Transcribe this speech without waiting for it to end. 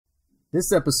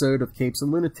This episode of Capes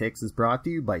and Lunatics is brought to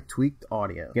you by Tweaked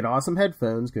Audio. Get awesome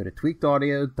headphones, go to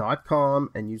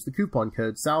tweakedaudio.com and use the coupon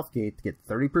code Southgate to get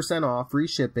 30% off, free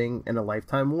shipping, and a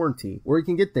lifetime warranty. Or you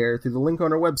can get there through the link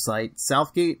on our website,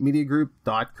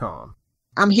 southgatemediagroup.com.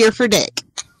 I'm here for Dick.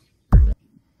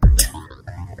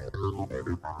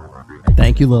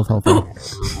 Thank you, Lil Healthy.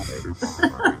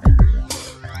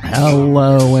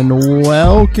 Hello and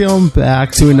welcome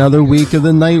back to another week of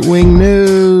the Nightwing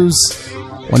news.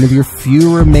 One of your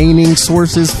few remaining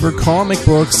sources for comic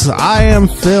books. I am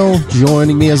Phil.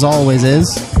 Joining me as always is...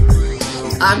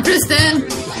 I'm Kristen.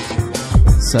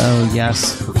 So,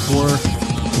 yes,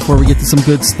 before we get to some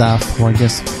good stuff, well, I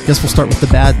guess we'll start with the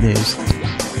bad news.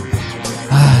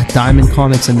 Diamond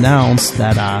Comics announced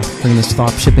that they're going to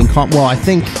stop shipping well, I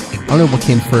don't know what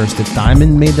came first. If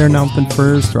Diamond made their announcement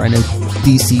first, or I know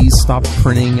DC stopped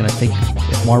printing, and I think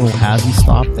if Marvel hasn't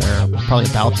stopped, they're probably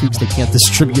about to because they can't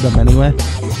distribute them anyway.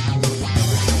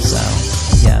 So,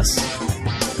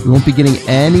 yes. We won't be getting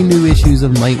any new issues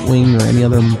of Nightwing or any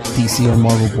other DC or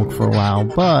Marvel book for a while,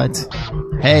 but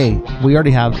hey, we have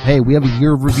a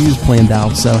year of reviews planned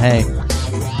out, so hey.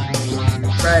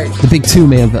 Right. The big two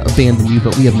may have abandoned you,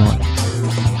 but we have not.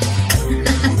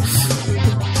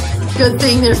 Good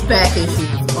thing there's back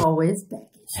issues. Always back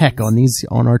issues. Heck, on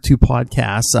our two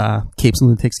podcasts, Capes and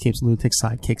Lunatics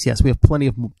Sidekicks. Yes, we have plenty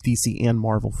of DC and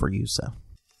Marvel for you, so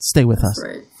stay with us.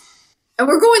 Right. And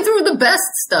we're going through the best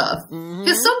stuff.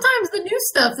 Because sometimes the new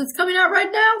stuff that's coming out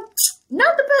right now,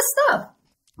 not the best stuff.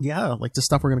 Yeah, like the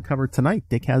stuff we're going to cover tonight.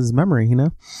 Dick has his memory, you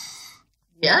know?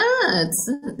 Yeah,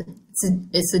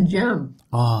 it's a gem.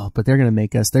 Oh, but they're going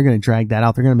to drag that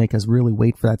out. They're going to make us really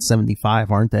wait for that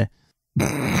 75, aren't they?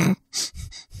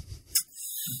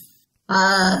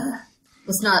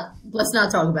 Let's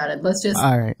not talk about it. Let's just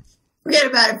all right. Forget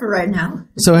about it for right now.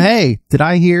 So hey, did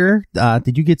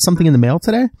you get something in the mail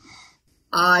today?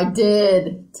 I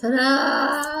did.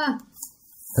 Ta-da!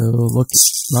 Oh, look,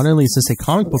 not only is this a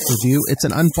comic book review, it's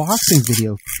an unboxing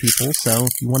video for people, so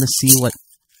if you want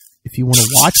to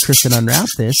watch Kristen unwrap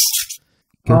this,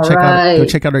 go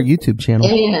check out our YouTube channel.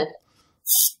 And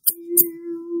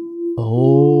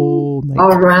oh, nice.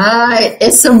 All right.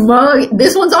 It's a mug.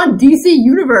 This one's on DC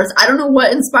Universe. I don't know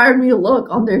what inspired me to look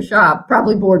on their shop.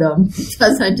 Probably boredom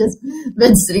because I just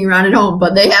been sitting around at home.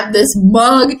 But they have this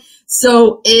mug.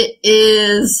 So it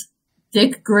is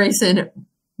Dick Grayson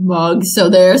mug. So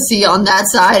there, see on that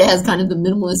side, it has kind of the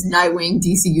minimalist Nightwing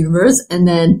DC Universe. And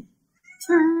then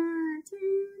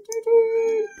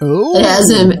it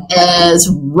has him as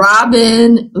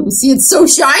Robin. Oh, see, it's so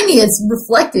shiny. It's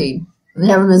reflecting. They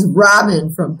have him as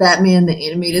Robin from Batman the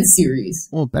Animated Series.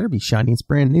 Well, it better be shiny. It's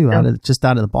brand new, just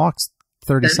out of the box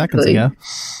 30 seconds ago.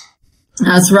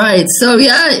 That's right. So,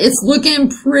 yeah, it's looking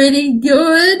pretty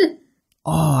good.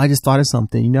 Oh, I just thought of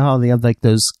something. You know how they have like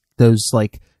those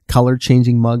like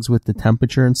color-changing mugs with the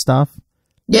temperature and stuff?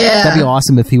 Yeah. That'd be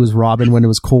awesome if he was Robin when it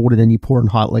was cold and then you pour in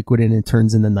hot liquid and it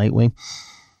turns into Nightwing.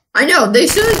 I know. They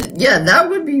should. Yeah, that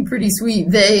would be pretty sweet.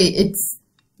 It's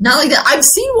not like that. I've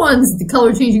seen the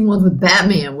color-changing ones with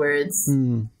Batman, where it's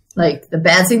like the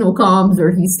bat signal comes,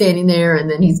 or he's standing there, and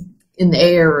then he's in the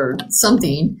air, or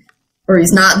something, or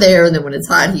he's not there, and then when it's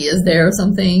hot, he is there, or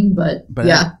something. But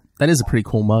yeah, that is a pretty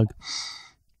cool mug.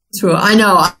 True, I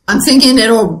know. I'm thinking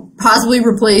it'll possibly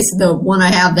replace the one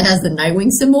I have that has the Nightwing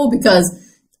symbol, because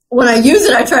when I use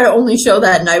it, I try to only show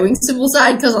that Nightwing symbol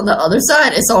side, because on the other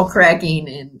side, it's all cracking,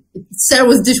 and it said it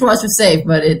was dishwasher safe,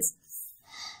 but it's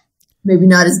maybe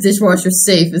not as dishwasher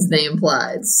safe as they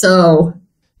implied. So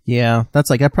yeah,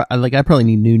 that's like I probably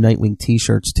need new Nightwing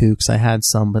T-shirts too, because I had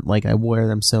some, but like I wear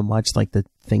them so much, like the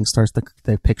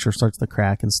picture starts to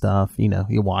crack and stuff. You know,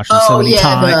 you wash them so many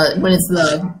times. When it's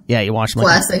the you wash them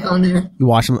plastic on there. You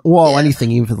wash them. Well,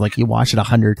 anything, even if like you wash it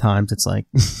 100 times, it's like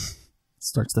it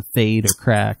starts to fade or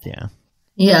crack. Yeah.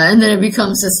 Yeah, and then it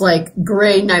becomes this like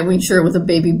gray Nightwing shirt with a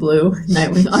baby blue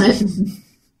Nightwing on it.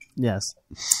 Yes.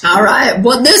 All right.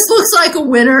 Well, this looks like a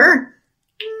winner.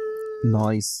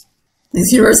 Nice.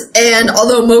 This universe, and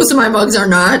although most of my mugs are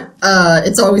not,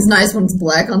 it's always nice when it's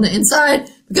black on the inside,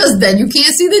 because then you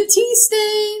can't see the tea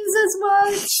stains as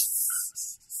much.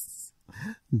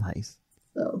 Nice.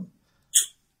 So,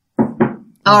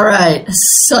 all right.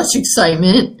 Such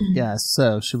excitement. Yeah.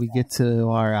 So, should we get to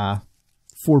our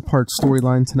 4-part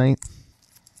storyline tonight?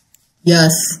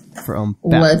 Yes.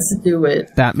 Let's do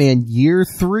it. Batman Year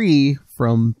 3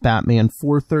 from Batman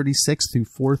 436 through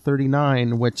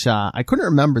 439, which I couldn't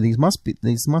remember. These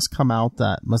must come out.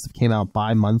 Must have came out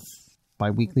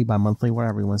bi-weekly, bi-monthly,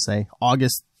 whatever you want to say.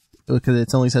 August, because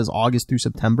it only says August through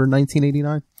September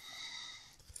 1989.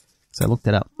 So I looked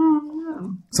it up.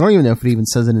 So I don't even know if it even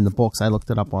says it in the books. I looked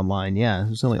it up online. Yeah, it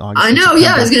was only August. I know.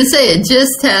 Yeah, I was going to say it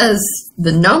just has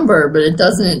the number, but it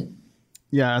doesn't.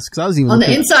 Yeah, because I was even on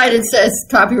the inside. It says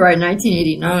copyright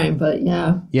 1989, but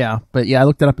yeah. Yeah, but yeah, I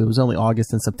looked it up. It was only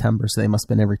August and September, so they must have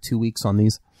been every 2 weeks on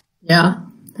these. Yeah,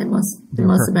 they must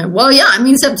have been. Well, yeah, I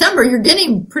mean September. You're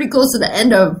getting pretty close to the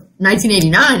end of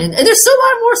 1989, and there's still a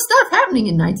lot more stuff happening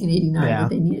in 1989 that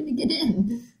they needed to get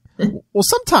in. Well,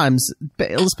 sometimes,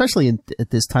 especially at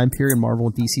this time period, Marvel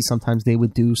and DC, sometimes they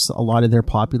would do a lot of their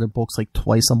popular books like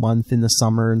twice a month in the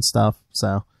summer and stuff.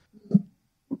 So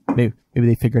maybe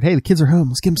they figured, hey, the kids are home.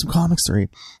 Let's give them some comics to read.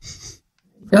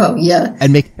 Oh yeah,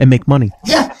 and make money.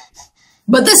 Yeah,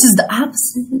 but this is the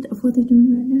opposite of what they're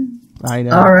doing right now. I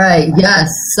know. All right. Yes.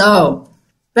 So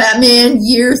Batman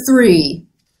Year 3.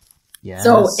 Yes.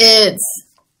 So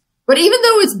but even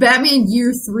though it's Batman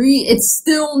Year 3, it's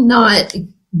still not.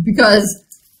 Because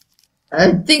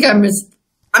I think I'm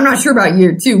not sure about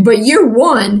Year 2, but Year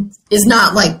 1 is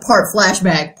not like part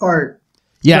flashback, part.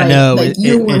 Yeah, right? No. Like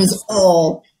Year 1 is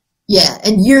all. Yeah,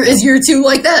 and is Year 2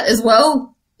 like that as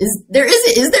well? Is there a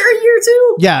Year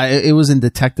 2? Yeah, it was in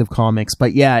Detective Comics,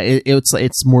 but yeah,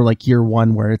 it's more like Year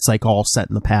 1 where it's like all set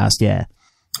in the past. Yeah.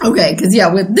 Okay, because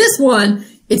with this one,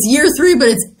 it's Year 3, but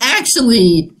it's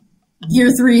actually Year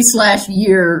 3 /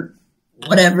 year.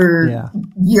 Whatever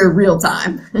year real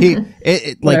time.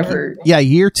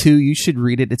 Year 2, you should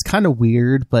read it. It's kind of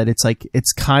weird, but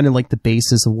it's kind of like the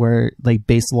basis of where they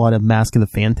based a lot of Mask of the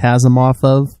Phantasm off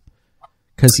of.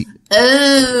 Because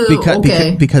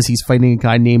he's fighting a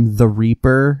guy named the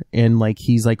Reaper, and like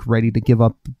he's like ready to give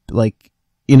up, like,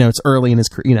 you know, it's early in his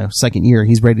second year.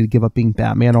 He's ready to give up being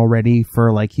Batman already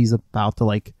for like he's about to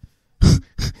like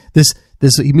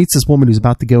he meets this woman who's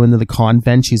about to go into the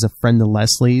convent. She's a friend of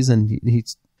Leslie's, and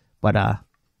he's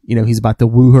about to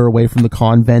woo her away from the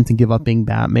convent and give up being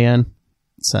Batman.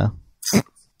 So,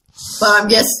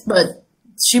 but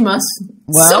she must.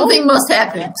 Something must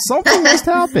happen. Something must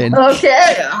happen.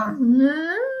 Okay.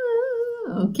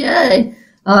 Okay.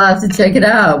 I'll have to check it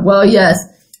out. Well, yes.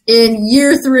 In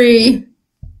Year 3,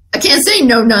 I can't say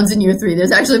no nuns in Year 3.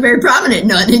 There's actually a very prominent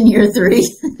nun in Year 3.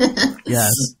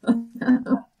 Yes.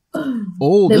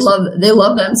 They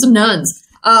love them some nuns.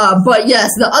 But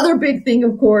yes, the other big thing,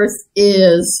 of course,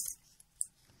 is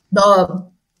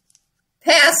the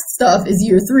past stuff is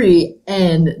Year 3,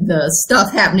 and the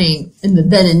stuff happening in the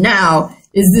then and now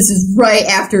this is right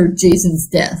after Jason's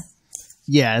death.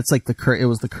 Yeah, it's like it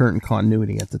was the current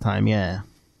continuity at the time. Yeah.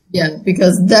 Yeah,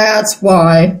 because that's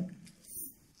why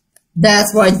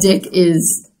Dick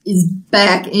is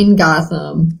back in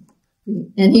Gotham.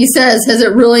 And he says, has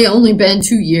it really only been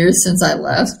 2 years since I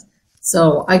left?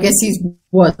 So I guess he's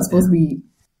supposed to be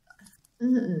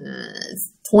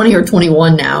 20 or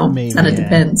 21 now. Kind of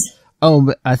depends. Oh,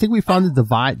 but I think we found the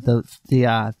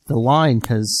line,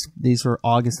 because these were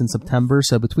August and September.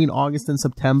 So between August and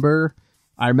September,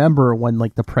 I remember when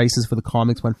like the prices for the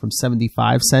comics went from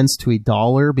 75 cents to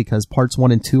 $1, because parts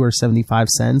 1 and 2 are 75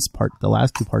 cents. The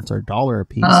last 2 parts are $1 a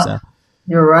piece. So.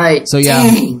 You're right. So yeah.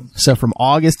 Dang. So from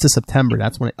August to September,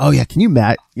 that's when. Can you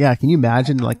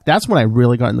imagine? Like that's when I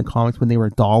really got in the comics, when they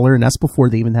were $1, and that's before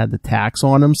they even had the tax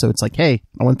on them. So it's like, hey,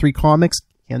 I want 3 comics,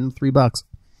 hand them $3. It was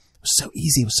so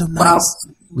easy. It was so nice. Wow.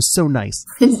 It was so nice.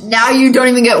 Now you don't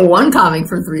even get 1 comic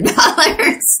for $3.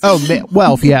 Oh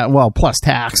well, yeah, well plus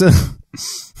tax.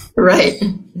 Right.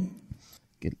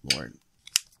 Good Lord.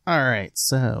 All right,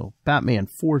 so Batman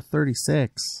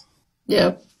 436.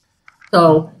 Yep.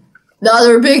 So. The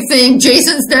other big thing,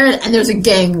 Jason's dead, and there's a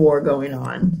gang war going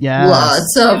on. Yeah.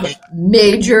 Lots of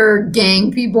major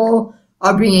gang people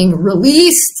are being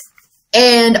released,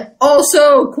 and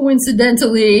also,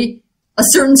 coincidentally, a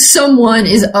certain someone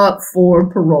is up for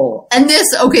parole. And this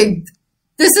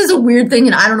is a weird thing,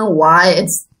 and I don't know why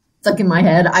it's stuck in my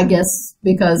head. I guess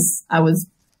because I was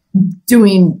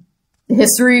doing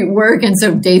history work, and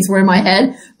so dates were in my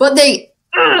head. But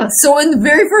so in the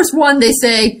very first one, they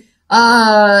say,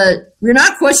 we're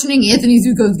not questioning Anthony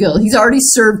Zuko's guilt. He's already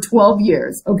served 12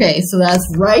 years. Okay, so that's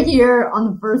right here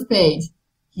on the first page.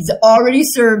 He's already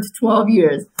served 12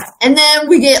 years. And then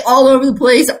we get all over the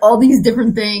place, all these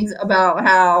different things about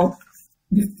how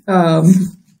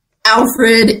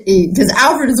Alfred, because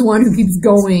Alfred is the one who keeps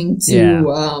going to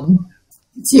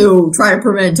try to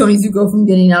prevent Tony Zuko from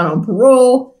getting out on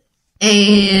parole.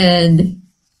 And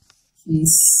he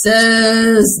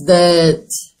says that...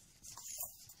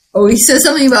 he says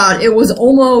something about it was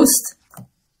almost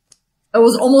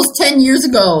 10 years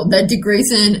ago that Dick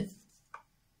Grayson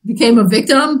became a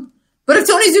victim. But if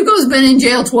Tony Zuko's been in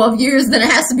jail 12 years, then it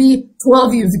has to be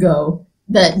 12 years ago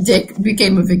that Dick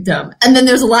became a victim. And then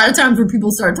there's a lot of times where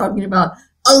people start talking about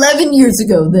 11 years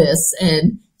ago this,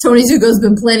 and Tony Zuko's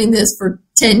been planning this for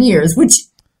 10 years, which,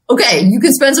 okay, you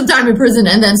can spend some time in prison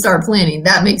and then start planning.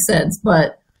 That makes sense.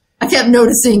 But I kept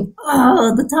noticing,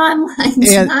 the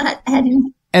timeline's not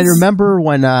adding. And remember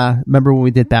when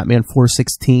we did Batman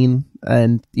 416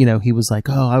 and, he was like,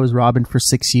 oh, I was Robin for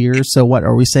 6 years. So what,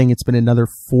 are we saying it's been another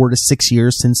 4 to 6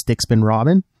 years since Dick's been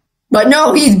Robin? But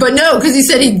no, because he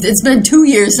said it's been 2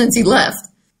 years since he left.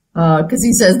 Because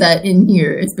he says that in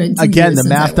here. It's been 2 years. Again, the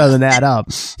math doesn't add up.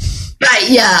 Right,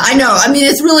 yeah, I know. I mean,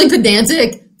 it's really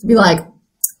pedantic to be like,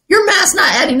 your math's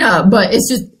not adding up, but it's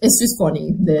just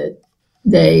funny that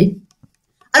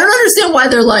I don't understand why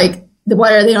they're like,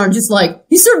 why they aren't just like,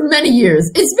 he served many years.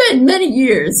 It's been many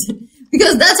years.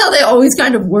 Because that's how they always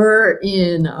kind of were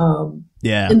in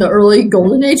the early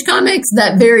Golden Age comics.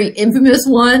 That very infamous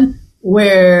one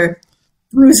where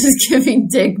Bruce is giving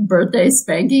Dick birthday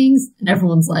spankings, and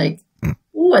everyone's like,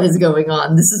 what is going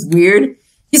on? This is weird.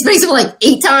 He spanks him like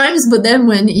 8 times, but then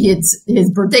when it's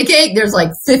his birthday cake, there's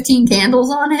like 15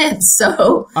 candles on it.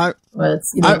 So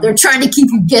they're trying to keep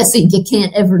you guessing. You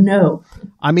can't ever know.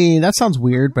 I mean, that sounds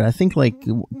weird, but I think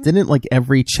didn't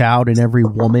every child and every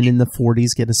woman in the 40s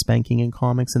get a spanking in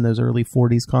comics, in those early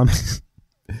 40s comics?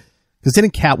 Because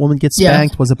didn't Catwoman get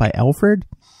spanked? Yeah. Was it by Alfred?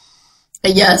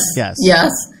 Yes.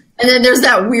 And then there's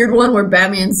that weird one where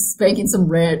Batman's spanking some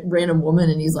random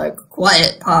woman, and he's like,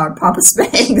 quiet, Papa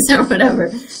spanks, or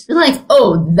whatever. You're like,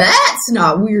 oh, that's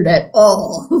not weird at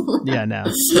all. Yeah, no.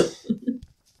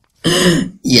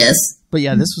 Yes. But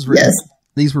yeah, this was written. Yes.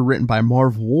 These were written by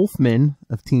Marv Wolfman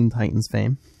of Teen Titans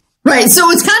fame. Right, so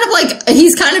it's kind of like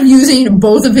he's kind of using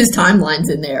both of his timelines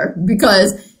in there,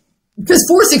 because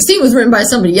 416 was written by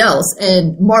somebody else,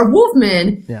 and Marv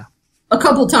Wolfman... Yeah. A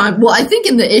couple times. Well, I think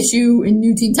in the issue in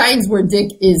New Teen Titans where Dick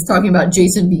is talking about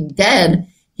Jason being dead,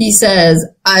 he says,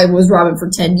 I was Robin for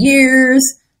 10 years.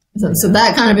 So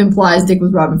that kind of implies Dick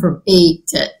was Robin from 8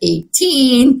 to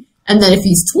 18. And then if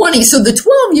he's 20, so the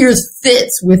 12 years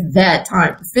fits with that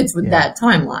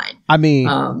timeline. I mean,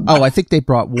 I think they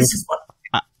brought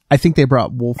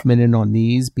Wolfman in on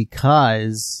these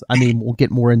because, I mean, we'll get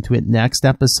more into it next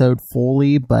episode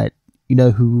fully, but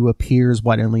who appears,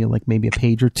 only maybe a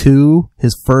page or two?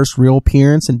 His first real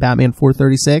appearance in Batman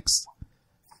 436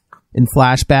 in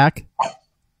flashback.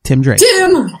 Tim Drake.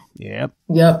 Tim! Yep.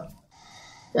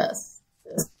 Yes.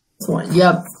 This one.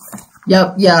 Yep.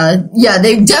 Yeah.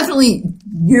 They definitely,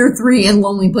 year 3 in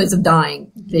Lonely Place of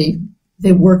Dying,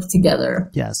 they work together.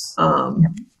 Yes.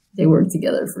 They work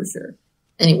together for sure.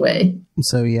 Anyway.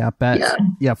 So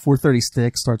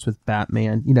 436 starts with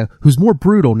Batman, who's more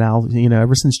brutal now,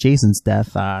 ever since Jason's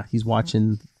death. He's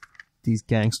watching these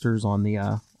gangsters on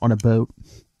a boat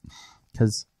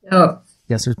because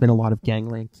yes, there's been a lot of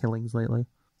gangland killings lately.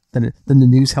 Then the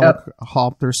news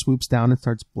helicopter swoops down and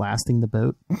starts blasting the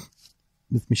boat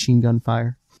with machine gun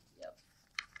fire. Yep.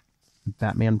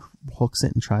 Batman hooks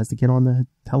it and tries to get on the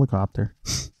helicopter.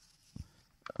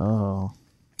 Oh.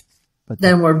 But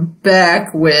then we're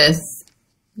back with,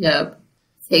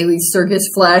 Haley's Circus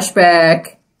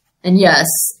flashback. And yes,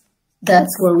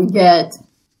 that's where we get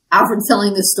Alfred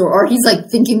telling the story. Or he's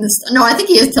thinking this. No, I think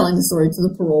he is telling the story to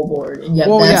the parole board. And that's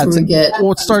where we get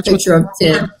a picture of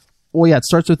Tim. Well, yeah, it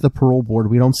starts with the parole board.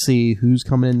 We don't see who's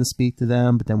coming in to speak to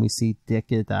them, but then we see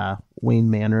Dick at Wayne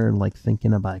Manor,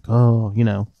 thinking about,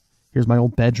 here's my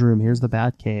old bedroom, here's the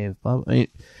Batcave. Well,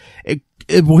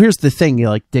 here's the thing,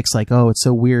 Dick's oh, it's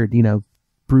so weird,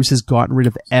 Bruce has gotten rid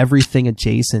of everything of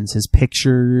Jason's, his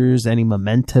pictures, any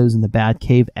mementos in the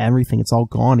Batcave, everything, it's all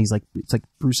gone. He's it's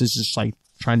Bruce is just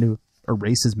trying to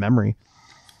erase his memory.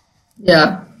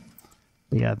 Yeah.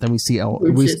 But yeah, then we see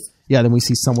then we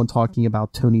see someone talking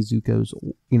about Tony Zuko's,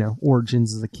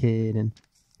 origins as a kid and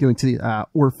going to the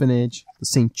orphanage, the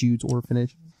St. Jude's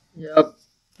orphanage. Yep.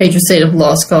 Patron saint of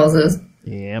lost causes.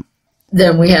 Yep.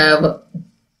 Then we have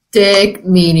Dick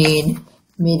meeting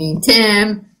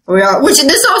Tim. Which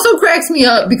this also cracks me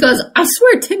up because I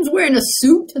swear Tim's wearing a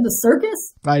suit to the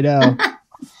circus. I know.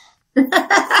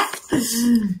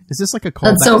 Is this a callback?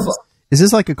 That's so fun. Is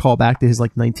this a callback to his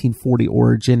 1940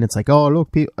 origin? It's oh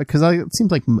look, because it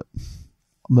seems like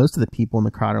most of the people in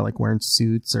the crowd are wearing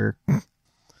suits or. I don't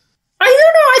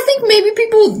know. I think maybe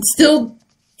people still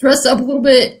dress up a little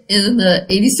bit in the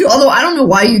 80s too. Although I don't know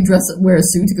why you wear a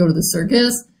suit to go to the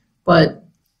circus, but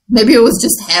maybe it was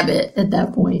just habit at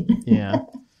that point. Yeah.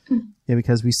 Yeah,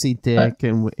 because we see Dick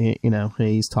and,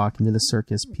 he's talking to the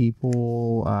circus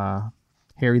people.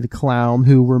 Harry the Clown,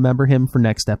 who remember him for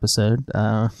next episode.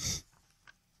 Oh,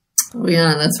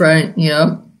 yeah, that's right.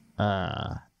 Yeah.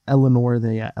 Eleanor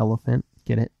the elephant.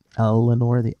 Get it?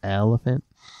 Eleanor the elephant.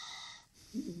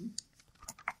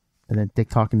 And then Dick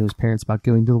talking to his parents about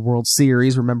going to the World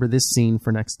Series. Remember this scene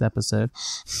for next episode.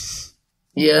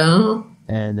 Yeah.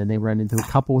 And then they run into a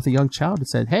couple with a young child and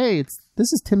said, hey,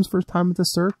 this is Tim's first time at the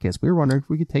circus. We were wondering if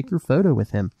we could take your photo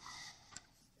with him.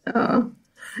 Yeah,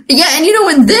 and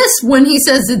in this, when he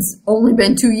says it's only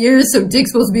been 2 years, so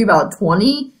Dick's supposed to be about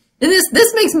 20, and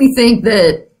this makes me think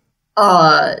that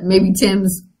maybe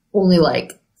Tim's only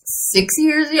like 6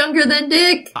 years younger than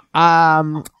Dick.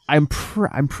 I'm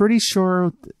pretty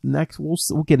sure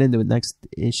we'll get into it next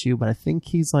issue, but I think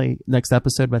he's like next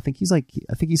episode. But I think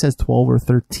he says 12 or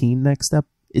 13 next step.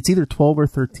 It's either 12 or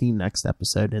 13 next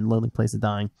episode in Lonely Place of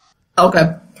Dying.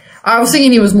 Okay, I was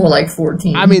thinking he was more like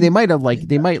 14. I mean, they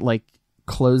might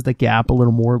close the gap a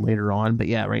little more later on, but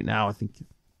yeah, right now I think.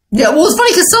 Yeah, well, it's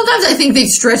funny because sometimes I think they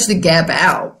stretch the gap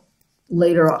out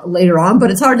later on,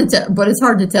 but it's hard to tell.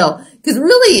 Because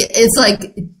really, it's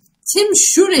like Tim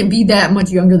shouldn't be that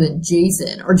much younger than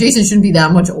Jason, or Jason shouldn't be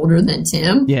that much older than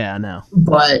Tim. Yeah, I know.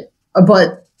 But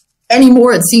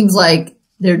anymore, it seems like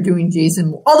they're doing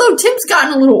Jason. Although Tim's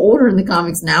gotten a little older in the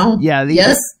comics now. Yeah.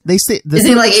 They say is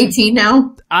he like 18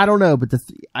 now? I don't know, but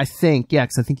I think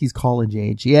because I think he's college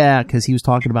age. Yeah, because he was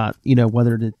talking about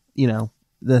whether to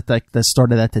the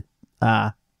start of that to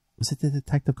was it the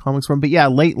Detective Comics run? But yeah,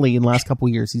 lately in the last couple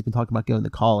of years, he's been talking about going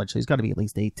to college, so he's got to be at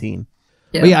least 18.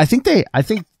 Yeah. But yeah, I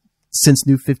think since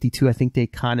New 52, I think they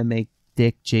kind of make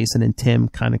Dick, Jason, and Tim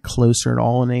kind of closer at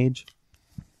all in age.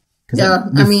 Yeah,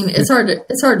 I mean, it's hard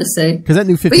to say. Because that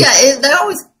New 52... But yeah, they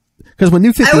always... Because when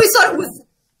New 52... I always thought it was...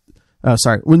 Oh,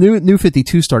 sorry. When New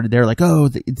 52 started, they're like, oh,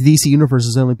 the DC Universe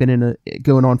has only been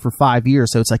going on for 5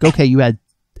 years. So it's like, okay, you had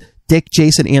Dick,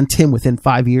 Jason, and Tim within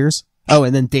 5 years. Oh,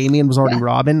 and then Damian was already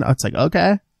Robin. It's like,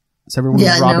 okay. So everyone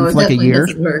was Robin for like a year.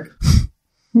 Work.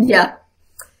 Yeah.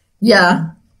 Well,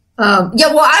 I always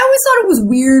thought it was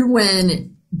weird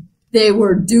when they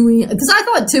were doing, because I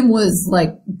thought Tim was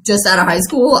like just out of high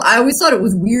school. I always thought it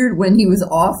was weird when he was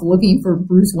off looking for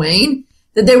Bruce Wayne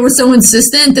that they were so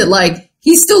insistent that like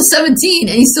he's still 17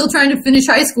 and he's still trying to finish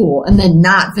high school and then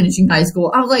not finishing high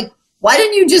school. I was like, why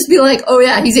didn't you just be like, oh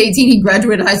yeah, he's 18, he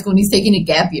graduated high school and he's taking a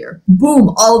gap year. Boom,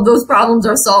 all of those problems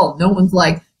are solved. No one's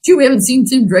like, gee, we haven't seen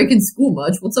Tim Drake in school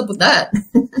much. What's up with that?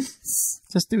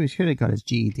 Just dude, he should have got his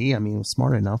GED. I mean, he was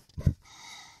smart enough.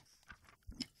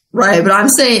 Right, but I'm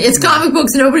saying it's comic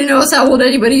books and nobody knows how old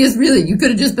anybody is really. You could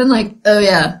have just been like, oh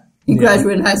yeah, he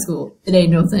graduated high school. It ain't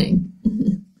no thing.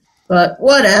 But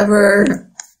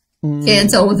whatever. Can't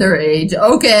tell with their age.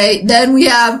 Okay, then we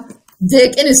have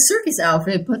Dick in his circus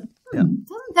outfit, but doesn't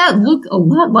that look a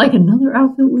lot like another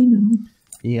outfit we know?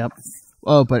 Yep.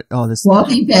 This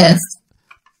walking past.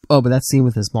 Oh, but that scene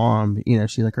with his mom,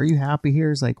 she's like, are you happy here?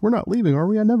 He's like, we're not leaving, are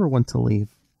we? I never want to leave.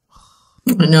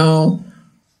 I know.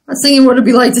 I was thinking what it'd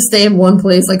be like to stay in one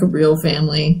place like a real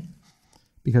family.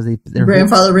 Because their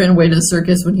grandfather ran away to the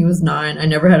circus when he was 9. I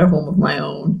never had a home of my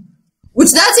own.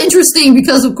 Which that's interesting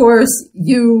because, of course,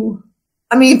 people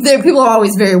are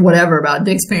always very whatever about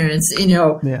Dick's parents,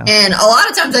 Yeah. And a lot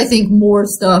of times I think more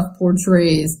stuff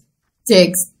portrays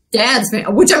Dick's dad's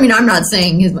family, which, I'm not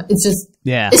saying it's just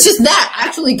that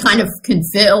actually kind of can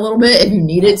fit a little bit if you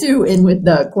need it to, and with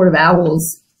the Court of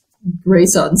Owls,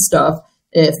 Grayson stuff.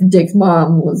 If Dick's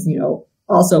mom was,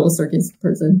 also a circus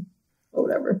person or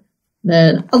whatever,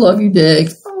 then I love you, Dick.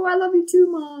 Oh, I love you too,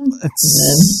 Mom.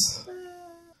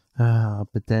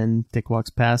 But then Dick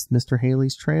walks past Mr.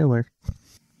 Haley's trailer.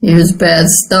 Here's bad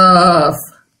stuff.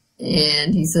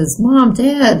 And he says, Mom,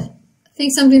 Dad, I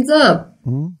think something's up.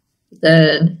 Mm-hmm.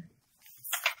 Then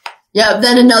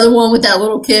another one with that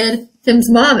little kid.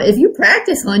 Tim's mom, if you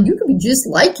practice, hon, you could be just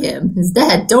like him. His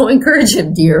dad, don't encourage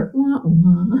him, dear.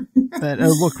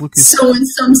 Look who's sowing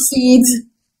some seeds.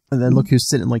 And then look who's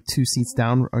sitting like 2 seats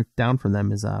down from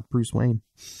them is Bruce Wayne.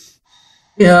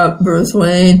 Yeah, Bruce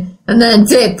Wayne. And then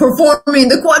Dick performing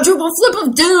the quadruple flip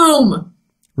of doom.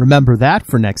 Remember that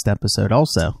for next episode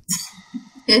also.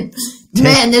 Man,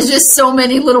 there's just so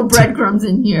many little breadcrumbs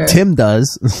in here. Tim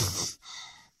does.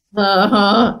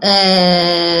 And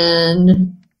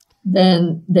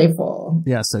then they fall.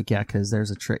 Yeah, because there's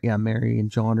a trick. Yeah, Mary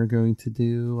and John are going to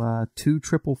do 2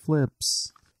 triple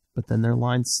flips, but then their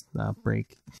lines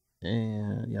break.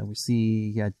 And we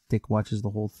see Dick watches the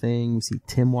whole thing. We see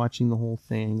Tim watching the whole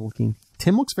thing.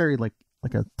 Tim looks very like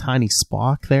a tiny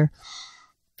Spock there.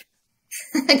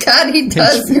 God, he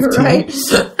does. You're right.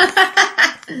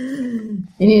 in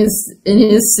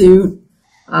his suit,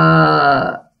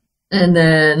 and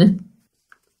then.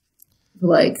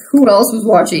 Like, who else was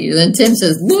watching? And then Tim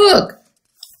says, look,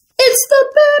 it's the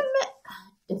Batman.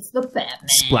 It's the Batman.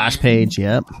 Splash page,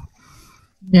 yep.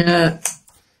 Yeah.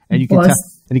 And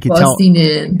And you can busting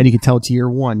in. And you can tell it's year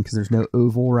one because there's no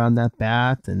oval around that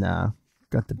bat, and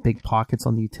got the big pockets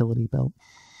on the utility belt.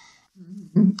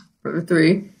 For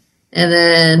 3. And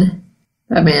then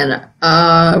Batman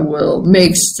will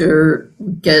make sure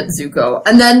we get Zuko.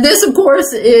 And then this, of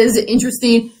course, is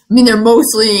interesting. I mean,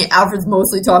 Alfred's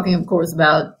mostly talking, of course,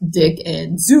 about Dick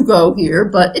and Zuko here,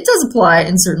 but it does apply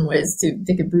in certain ways to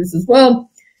Dick and Bruce as well.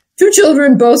 2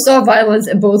 children, both saw violence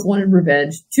and both wanted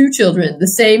revenge. 2 children, the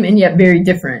same and yet very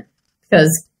different.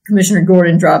 Because Commissioner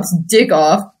Gordon drops Dick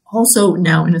off, also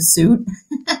now in a suit,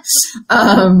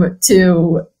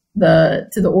 to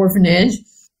the orphanage.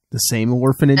 The same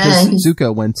orphanage as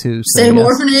Zuko went to. So same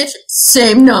orphanage,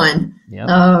 same nun. Yep.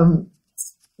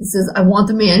 It says, I want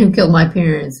the man who killed my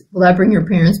parents. Will that bring your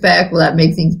parents back? Will that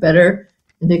make things better?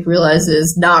 And Dick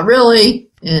realizes, not really.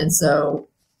 And so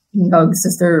he hugs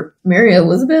Sister Mary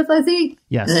Elizabeth, I think.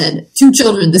 Yes. And 2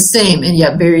 children, the same and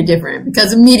yet very different.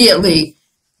 Because immediately,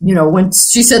 when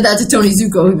she said that to Tony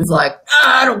Zuko, he was like,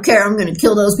 I don't care. I'm going to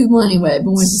kill those people anyway.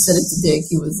 But when she said it to Dick,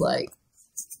 he was like,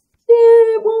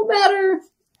 it won't matter.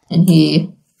 And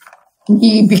he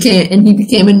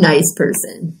became a nice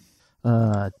person.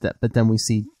 But then we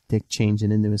see Dick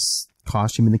changing into his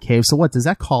costume in the cave. So what, does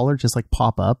that collar just like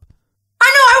pop up? I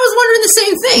know, I was wondering the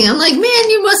same thing. I'm like, man,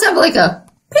 you must have like a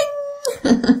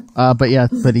ping.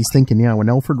 But he's thinking, when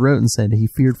Alfred wrote and said he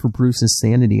feared for Bruce's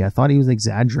sanity, I thought he was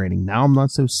exaggerating. Now I'm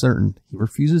not so certain. He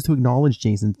refuses to acknowledge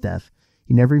Jason's death.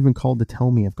 He never even called to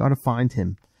tell me. I've got to find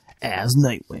him as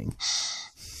Nightwing.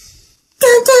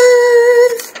 Dun, dun.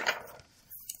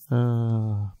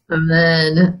 And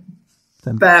then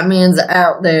Batman's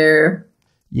out there.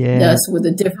 Yeah. Yes, with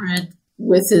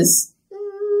his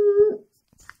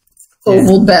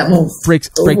oval bat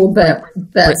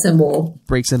symbol.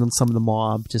 Breaks in on some of the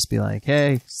mob. Just be like,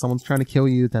 hey, someone's trying to kill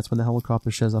you. That's when the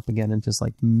helicopter shows up again and just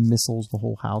like missiles the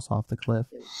whole house off the cliff.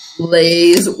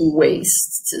 Lays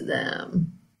waste to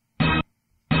them.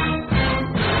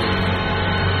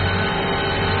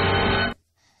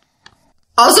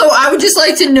 Also, I would just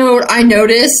like to note, I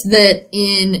noticed that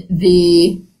in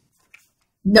the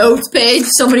notes page,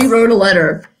 somebody wrote a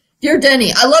letter. Dear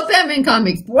Denny, I love Batman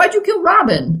comics, but why'd you kill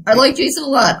Robin? I like Jason a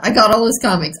lot. I got all his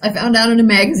comics. I found out in a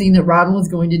magazine that Robin was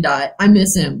going to die. I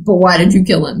miss him, but why did you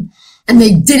kill him? And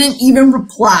they didn't even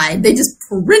reply. They just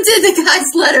printed the guy's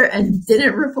letter and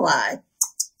didn't reply.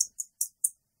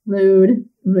 Rude.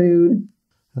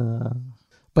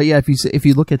 But yeah, if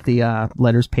you look at the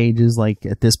letters pages, like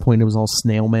at this point it was all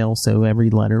snail mail, so every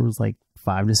letter was like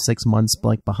 5 to 6 months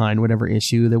like behind whatever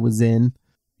issue that was in.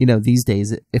 These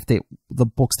days, if the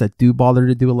books that do bother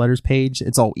to do a letters page,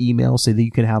 it's all email, so that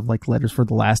you can have like letters for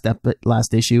the last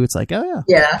issue. It's like, oh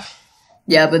yeah,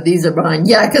 but these are behind.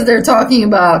 Yeah, because they're talking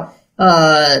about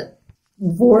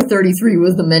 433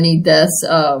 was the many deaths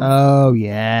of. Oh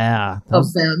yeah, of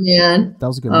Batman. That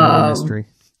was a good mystery.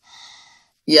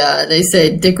 Yeah, they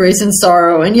say Dick Grayson's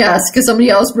sorrow. And yes, because somebody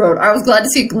else wrote, I was glad to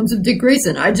see a glimpse of Dick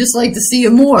Grayson. I'd just like to see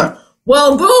him more.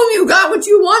 Well, boom, you got what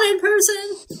you wanted,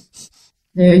 person.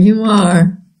 There you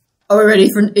are. Are we ready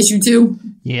for issue 2?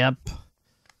 Yep.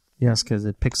 Yes, because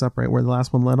it picks up right where the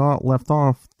last one left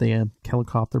off. The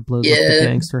helicopter blows up the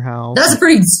gangster house. That's a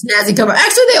pretty snazzy cover.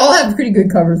 Actually, they all have pretty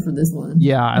good covers for this one.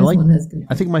 Yeah, I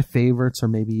think my favorites are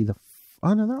maybe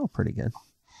oh no, they're all pretty good.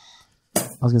 I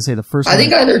was gonna say the first. I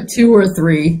think either 2 or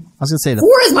 3. I was gonna say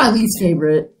 4 is my least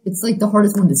favorite. It's like the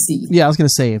hardest one to see. Yeah, I was gonna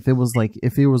say if it was like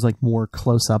more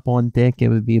close up on Dick, it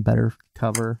would be a better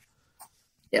cover.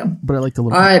 Yeah, but I like the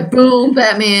little. All right, boom!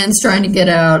 Batman's trying to get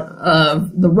out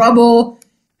of the rubble.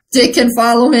 Dick can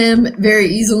follow him very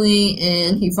easily,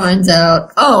 and he finds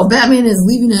out, Batman is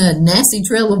leaving a nasty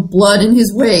trail of blood in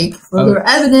his wake. Further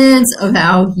evidence of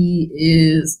how he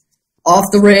is off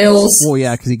the rails. Well,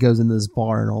 yeah, because he goes into this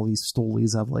bar and all these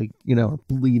stoolies have are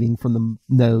bleeding from the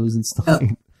nose and stuff.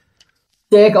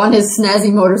 Dick on his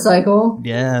snazzy motorcycle.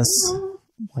 Yes.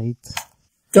 White.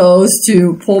 Goes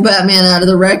to pull Batman out of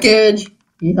the wreckage.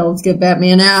 He helps get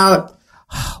Batman out.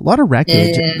 A lot of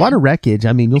wreckage.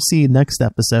 I mean, you'll see next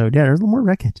episode. Yeah, there's a little more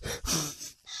wreckage.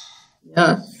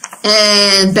 Yeah.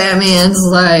 And Batman's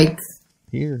like...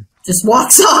 Here. Just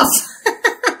walks off.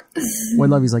 One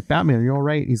love, he's like, Batman, are you all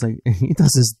right? He's like, he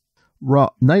does his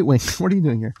Nightwing. What are you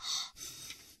doing here?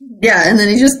 Yeah, and then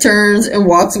he just turns and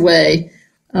walks away.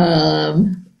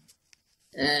 And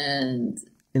in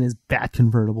his Bat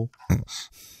convertible.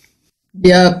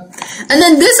 Yep. And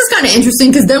then this is kind of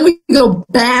interesting because then we go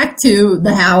back to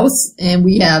the house and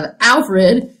we have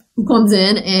Alfred who comes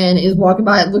in and is walking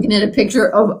by looking at a picture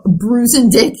of Bruce and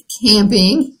Dick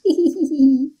camping.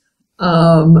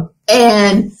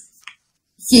 And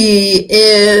he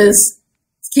is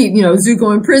keep,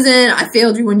 Zuko in prison. I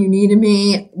failed you when you needed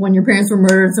me. When your parents were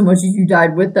murdered, so much as you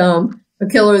died with them. A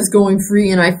killer is going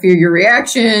free, and I fear your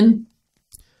reaction.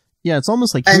 Yeah, it's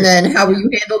almost like... And then, how will you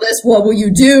handle this? What will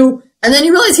you do? And then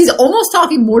you realize he's almost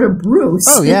talking more to Bruce.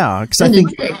 Oh, yeah. Because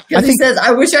he says,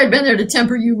 I wish I'd been there to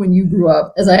temper you when you grew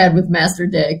up, as I had with Master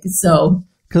Dick. So...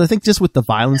 Because I think just with the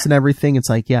violence and everything, it's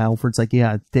like, yeah, Alfred's like,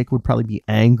 yeah, Dick would probably be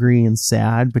angry and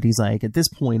sad, but he's like, at this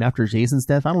point, after Jason's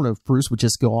death, I don't know if Bruce would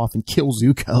just go off and kill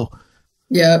Zuko.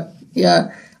 Yeah.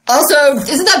 Also,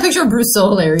 isn't that picture of Bruce so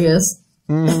hilarious?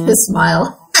 Mm-hmm. His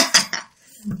smile.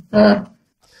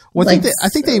 Well, I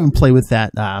think they even play with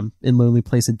that in Lonely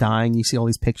Place of Dying. You see all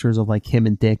these pictures of like him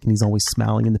and Dick, and he's always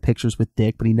smiling in the pictures with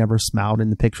Dick, but he never smiled in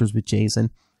the pictures with Jason.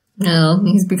 No,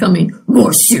 he's becoming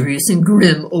more serious and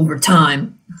grim over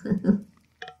time.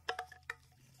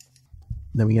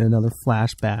 Then we get another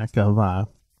flashback of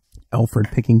Alfred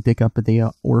picking Dick up at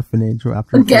the orphanage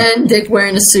after again. Dick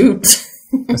wearing a suit.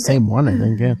 The same one, I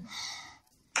think. Yeah.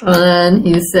 And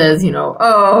he says,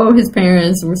 his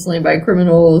parents were slain by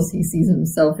criminals. He sees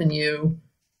himself in you.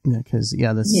 Yeah, because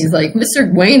he's like,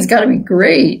 Mr. Wayne's got to be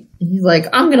great. And he's like,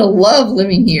 I'm gonna love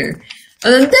living here.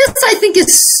 And then this, I think,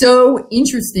 is so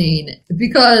interesting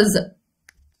because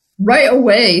right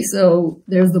away, so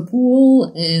there's the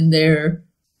pool and they're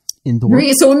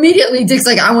indoors. So immediately Dick's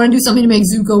like, I want to do something to make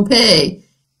Zuko pay.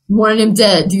 You wanted him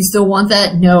dead. Do you still want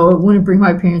that? No, it wouldn't bring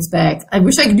my parents back. I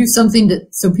wish I could do something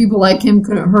so people like him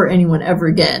couldn't hurt anyone ever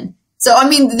again. So, I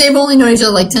mean, they've only known each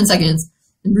other like 10 seconds.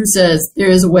 And Bruce says, there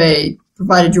is a way,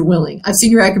 provided you're willing. I've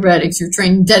seen your acrobatics. You're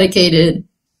trained, dedicated.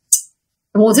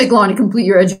 It won't take long to complete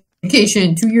your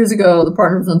education. 2 years ago, the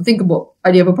partner was unthinkable.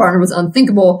 Idea of a partner was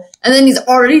unthinkable. And then he's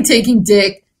already taking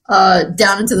Dick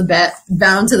down into the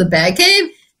Batcave.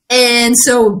 And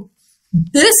so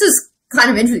this is kind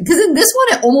of interesting because in this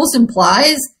one it almost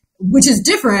implies, which is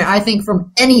different, I think,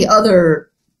 from any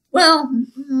other. Well,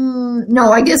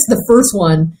 no, I guess the first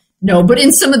one, no, but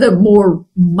in some of the more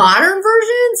modern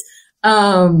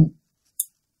versions,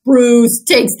 Bruce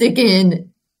takes Dick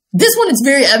in. This one, it's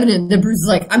very evident that Bruce is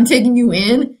like, I'm taking you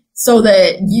in so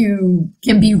that you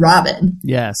can be Robin.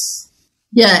 Yes.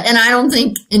 Yeah, and I don't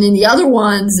think, and in the other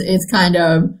ones, it's kind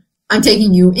of, I'm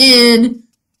taking you in,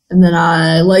 and then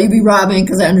I let you be Robin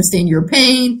because I understand your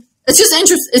pain. It's just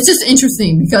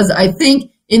interesting because I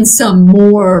think in some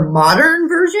more modern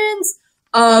versions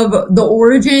of the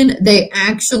origin, they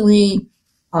actually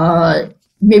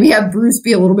maybe have Bruce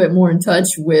be a little bit more in touch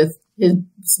with his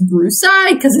Bruce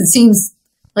side because it seems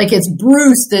like it's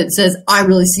Bruce that says, I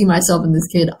really see myself in this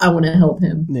kid. I want to help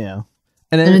him. Yeah.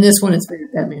 And in this one, it's very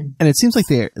Batman. And it seems like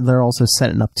they're also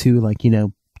setting up too, like,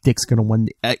 Dick's going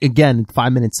to again,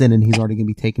 5 minutes in and he's already going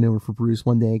to be taking over for Bruce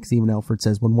one day because even Alfred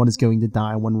says when one is going to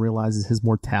die, one realizes his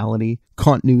mortality.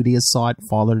 Continuity is sought,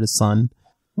 father to son.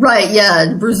 Right,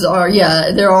 yeah.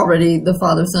 They're already the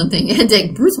father-son thing. And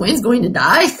Dick, Bruce Wayne's going to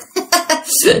die?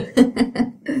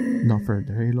 Not for a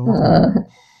very long time.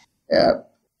 Yeah.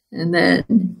 And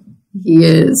then he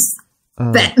is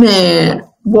Batman.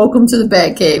 Welcome to the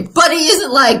Batcave. But he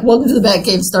isn't like, welcome to the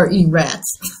Batcave, start eating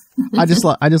rats. I just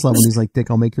love when he's like,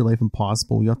 Dick, I'll make your life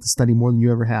impossible. You have to study more than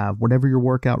you ever have. Whatever your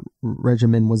workout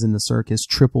regimen was in the circus,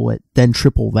 triple it, then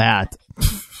triple that.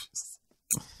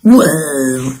 Whoa.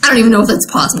 I don't even know if that's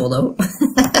possible, though.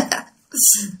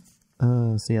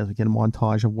 So yeah, we get a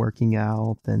montage of working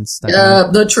out, then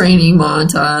studying. The training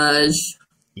montage.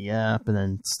 Yep, and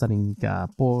then studying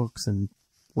books and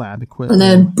lab equipment.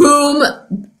 And then,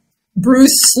 boom,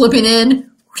 Bruce slipping in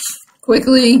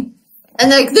quickly.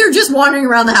 And they're just wandering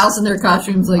around the house in their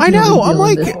costumes. Like, I know. I'm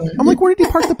like, where did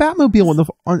he park the Batmobile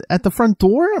at the front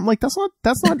door? I'm like, that's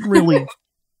not really.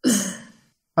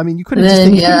 I mean, you could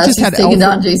have just had taking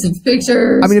down Jason's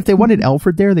pictures. I mean, if they wanted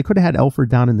Alfred there, they could have had Alfred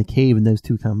down in the cave, and those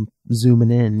two come zooming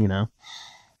in.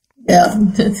 Yeah.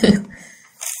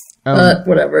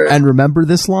 Whatever. And remember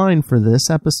this line for this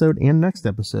episode and next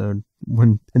episode.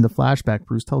 When in the flashback,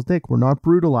 Bruce tells Dick, "We're not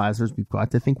brutalizers. We've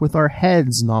got to think with our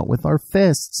heads, not with our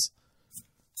fists."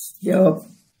 Yep.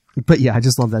 But yeah, I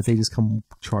just love that they just come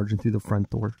charging through the front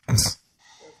door.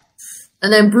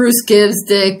 And then Bruce gives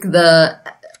Dick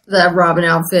that Robin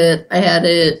outfit. I had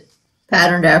it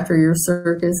patterned after your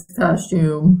circus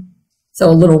costume. So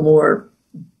a little more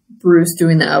Bruce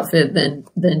doing the outfit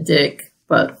than Dick.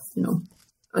 But,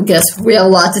 I guess we have a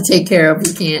lot to take care of.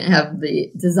 We can't have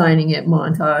the designing it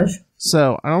montage.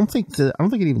 So I don't think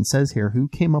it even says here who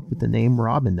came up with the name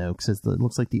Robin though, because it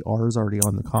looks like the R is already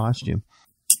on the costume.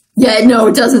 Yeah, no,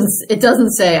 it doesn't. It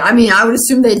doesn't say. I mean, I would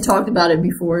assume they talked about it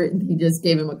before he just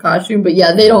gave him a costume. But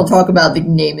yeah, they don't talk about the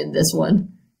name in this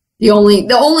one. The only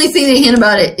thing they hint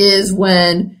about it is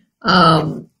when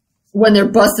when they're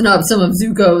busting up some of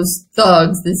Zuko's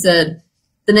thugs, they said,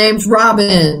 the name's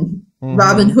Robin. Mm-hmm.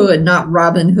 Robin Hood, not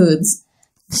Robin Hoods.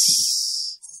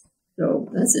 So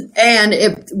that's it. And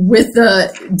with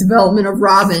the development of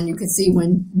Robin, you can see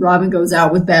when Robin goes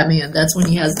out with Batman, that's when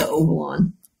he has the oval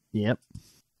on. Yep.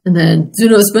 And then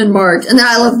Zuno's been marked. And then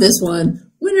I love this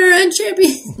one. Winner and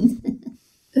champion.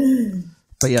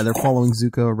 But yeah, they're following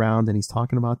Zuko around, and he's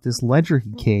talking about this ledger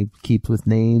he keeps with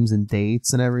names and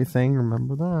dates and everything.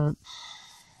 Remember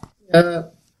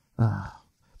that?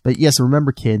 But yes,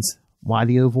 remember, kids, why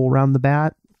the oval around the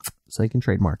bat? So you can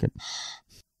trademark it.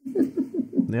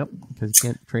 Yep, because you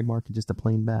can't trademark it just a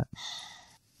plain bat.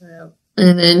 Yep.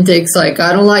 And then Dick's like,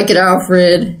 I don't like it,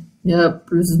 Alfred. Yep,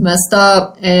 Bruce is messed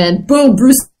up. And boom,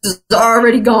 Bruce is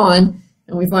already gone.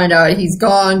 And we find out he's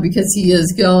gone because he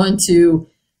is going to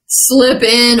slip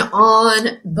in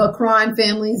on the crime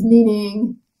family's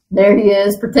meeting. There he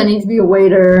is, pretending to be a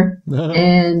waiter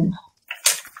and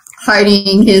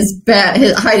hiding his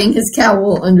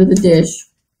cowl under the dish.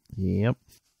 Yep.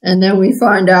 And then we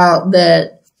find out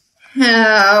that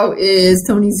how is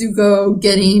Tony Zuko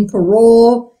getting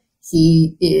parole?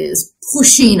 He is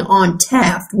pushing on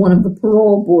Taft, one of the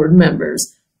parole board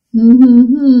members.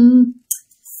 And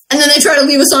then they try to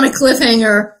leave us on a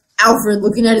cliffhanger. Alfred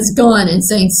looking at his gun and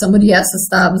saying somebody has to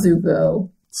stop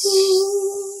Zuko.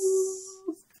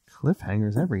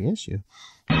 Cliffhangers every issue.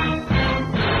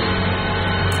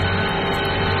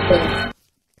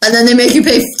 And then they make you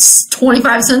pay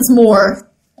 25 cents more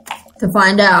to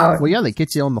find out. Well, yeah, they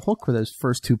get you on the hook for those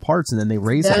first two parts, and then they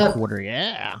raise that a quarter.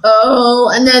 Yeah. Oh,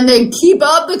 and then they keep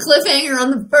up the cliffhanger on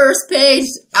the first page.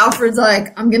 Alfred's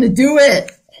like, I'm going to do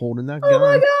it. Holding that gun. Oh,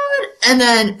 my God. And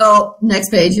then, next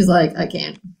page, he's like, I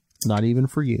can't. Not even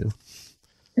for you.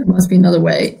 There must be another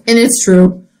way. And it's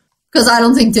true. Because I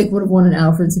don't think Dick would have wanted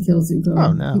Alfred to kill Zuko.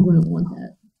 Oh, no. He wouldn't want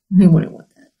that. He wouldn't want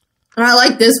that. And I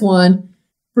like this one.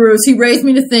 Bruce, he raised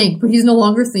me to think, but he's no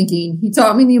longer thinking. He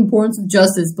taught me the importance of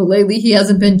justice, but lately he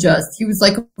hasn't been just. He was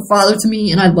like a father to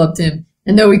me, and I loved him.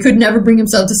 And though he could never bring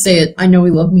himself to say it, I know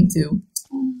he loved me too.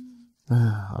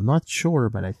 I'm not sure,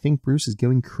 but I think Bruce is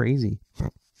going crazy.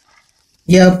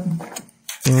 Yep.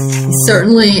 He's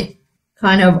certainly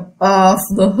kind of off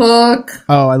the hook.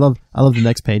 Oh, I love the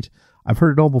next page. I've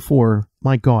heard it all before.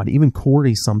 My God, even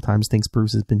Cordy sometimes thinks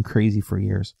Bruce has been crazy for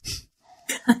years.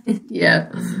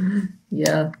 Yeah.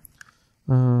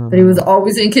 But he was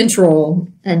always in control,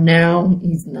 and now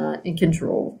he's not in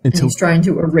control. And he's trying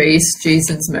to erase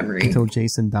Jason's memory. Until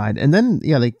Jason died. And then,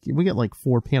 yeah, we get like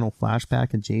 4-panel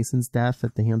flashback of Jason's death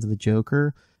at the hands of the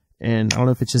Joker. And I don't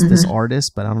know if it's just this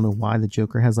artist, but I don't know why the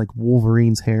Joker has like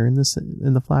Wolverine's hair in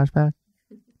the flashback.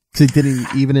 Because he didn't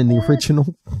even in the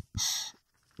original.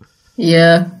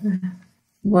 Yeah.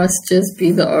 Must just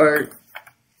be the art.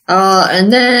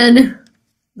 And then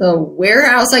the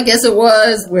warehouse, I guess it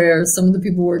was, where some of the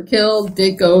people were killed.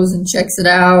 Dick goes and checks it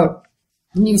out.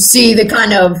 And you see the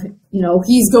kind of,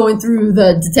 he's going through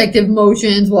the detective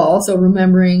motions while also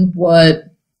remembering what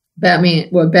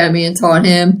Batman taught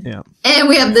him. Yeah. And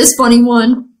we have this funny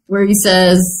one where he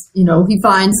says,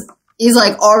 he's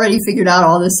like already figured out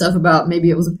all this stuff about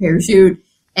maybe it was a parachute.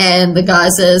 And the guy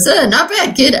says, not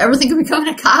bad, kid. Everything could become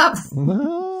a cop.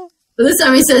 But this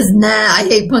time he says, nah, I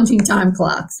hate punching time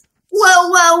clocks.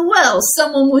 Well,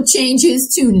 someone will change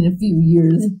his tune in a few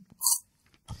years.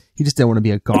 He just didn't want to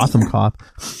be a Gotham cop.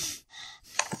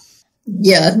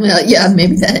 Yeah,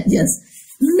 maybe that, yes.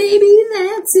 Maybe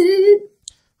that's it.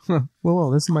 Huh.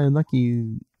 Well, this is my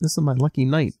lucky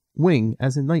night. Wing,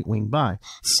 as in Nightwing, bye.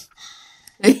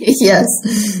 Yes.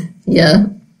 Yeah.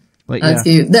 But that's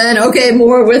cute. Then, okay,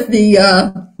 more with the...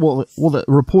 Well, the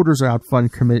reporters are out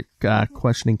front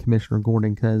questioning Commissioner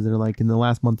Gordon because they're like, in the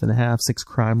last month and a half, 6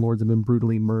 crime lords have been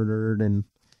brutally murdered, and,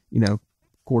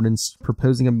 Gordon's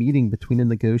proposing a meeting between a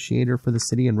negotiator for the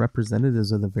city and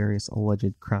representatives of the various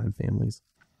alleged crime families.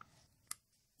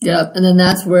 Yep, and then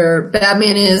that's where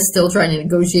Batman is still trying to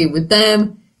negotiate with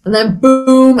them. And then,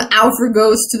 boom, Alfred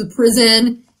goes to the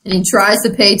prison, and he tries to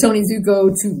pay Tony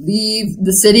Zuko to leave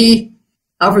the city.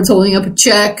 Alfred's holding up a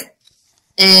check,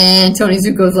 and Tony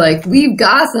Zuko's like, leave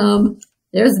Gotham?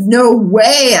 There's no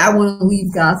way I want to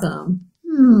leave Gotham.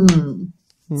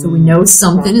 So we know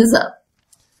something is up.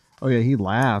 Oh, yeah, he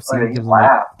laughs. He gives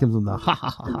him the ha ha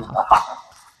ha ha.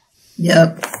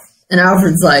 Yep. And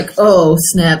Alfred's like, oh,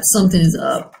 snap, something is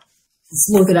up. Just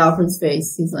look at Alfred's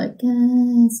face. He's like,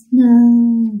 yes,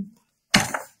 no.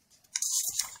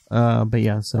 But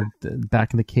yeah, so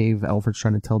back in the cave, Alfred's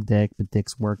trying to tell Dick, but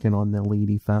Dick's working on the lead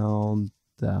he found.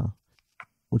 And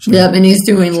he's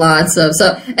doing lots of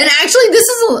stuff. And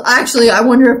actually, I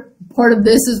wonder if part of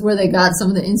this is where they got some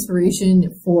of the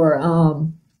inspiration for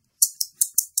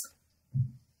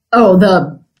Oh,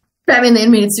 the Batman the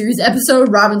Animated Series episode,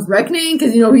 Robin's Reckoning,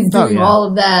 because, he's doing all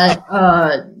of that,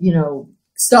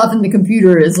 stuff in the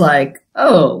computer is like,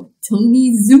 oh,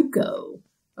 Tony Zuko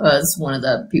is one of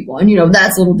the people. And,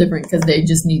 that's a little different because they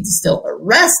just need to still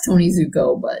arrest Tony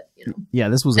Zuko, but, Yeah,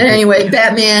 this was... anyway,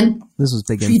 Batman this was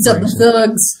big beats up the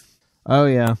thugs. Oh,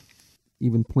 yeah.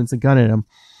 Even points a gun at him.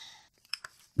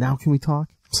 Now can we talk?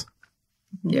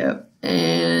 Yep.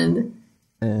 And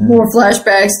more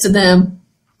flashbacks to them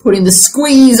putting the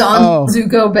squeeze on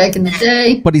Zuko back in the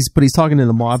day. But he's talking to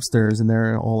the mobsters, and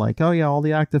they're all like, "Oh yeah, all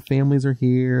the active families are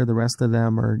here. The rest of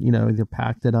them are, either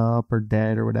packed it up or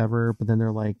dead or whatever." But then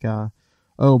they're like, they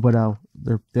all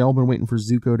been waiting for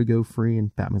Zuko to go free,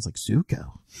 and Batman's like,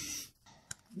 "Zuko."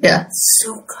 Yeah,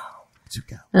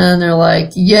 Zuko. And they're like,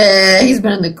 "Yeah, he's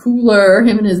been in the cooler.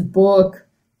 Him and his book."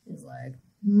 He's like,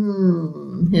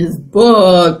 his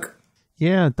book.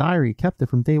 Yeah, diary, kept it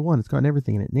from day one. It's got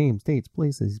everything in it. Names, dates,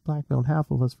 places. He's blackmailed half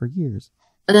of us for years.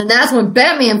 And then that's when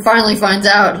Batman finally finds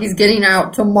out he's getting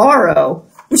out tomorrow.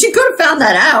 Which he could have found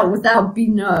that out without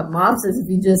beating up mobsters if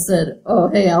he just said, "Oh,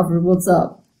 hey, Alfred, what's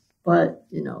up?" But,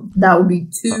 that would be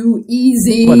too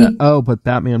easy. But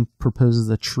Batman proposes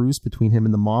a truce between him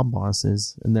and the mob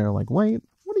bosses. And they're like, "Wait,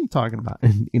 what are you talking about?"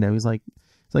 And, he's like,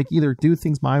 it's like either do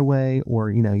things my way or,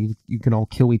 you can all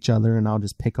kill each other and I'll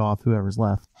just pick off whoever's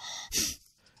left.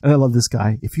 And I love this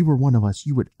guy. If you were one of us,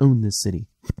 you would own this city.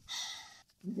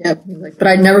 Yep. He's like, but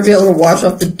I'd never be able to wash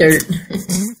off the dirt.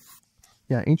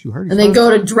 Yeah, ain't you heard? And they go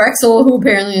to Drexel, who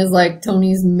apparently is like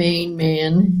Tony's main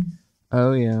man.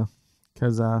 Oh, yeah.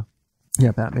 Because,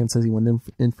 Batman says he wanted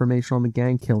information on the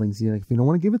gang killings. He's like, if you don't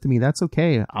want to give it to me, that's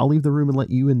okay. I'll leave the room and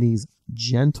let you and these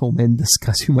gentlemen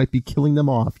discuss who might be killing them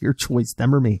off. Your choice,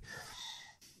 them or me.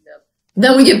 Yep.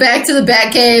 Then we get back to the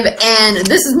Batcave, and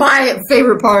this is my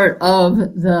favorite part of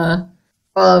the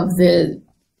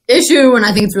issue, and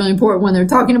I think it's really important when they're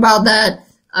talking about that.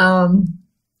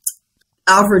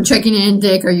 Alfred checking in,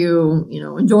 Dick, are you,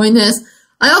 enjoying this?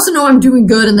 I also know I'm doing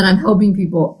good and that I'm helping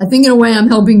people. I think in a way I'm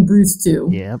helping Bruce too.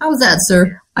 Yeah. How was that,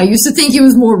 sir? I used to think he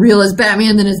was more real as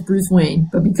Batman than as Bruce Wayne,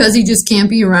 but because he just can't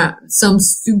be around some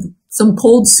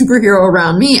cold superhero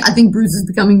around me, I think Bruce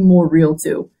is becoming more real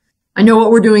too. I know what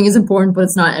we're doing is important, but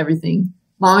it's not everything.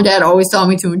 Mom and Dad always taught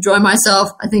me to enjoy myself.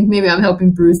 I think maybe I'm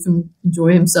helping Bruce to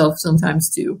enjoy himself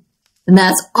sometimes too. And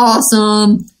that's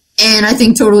awesome. And I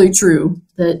think totally true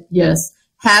that, yes,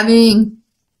 having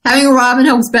a Robin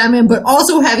helps Batman, but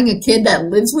also having a kid that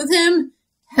lives with him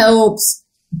helps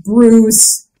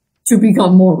Bruce to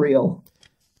become more real.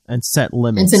 And set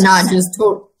limits. And to not just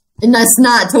and that's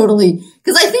not totally,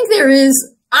 because I think I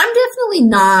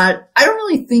don't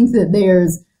really think that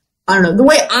there's, I don't know, the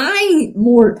way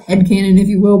more headcanon, if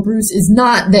you will, Bruce, is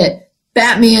not that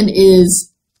Batman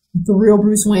is the real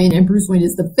Bruce Wayne and Bruce Wayne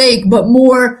is the fake, but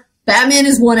more Batman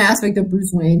is one aspect of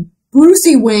Bruce Wayne.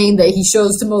 Brucey Wayne that he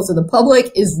shows to most of the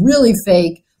public is really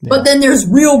fake, but then there's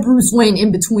real Bruce Wayne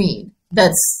in between.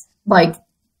 That's like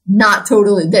not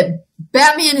totally, that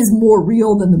Batman is more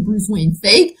real than the Bruce Wayne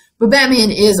fake, but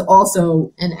Batman is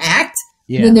also an act.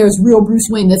 Yeah. And then there's real Bruce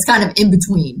Wayne that's kind of in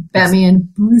between. Batman,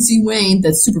 Brucey Wayne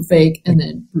that's super fake, and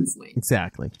then Bruce Wayne.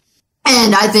 Exactly.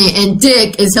 And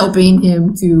Dick is helping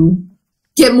him to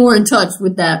get more in touch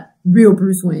with that real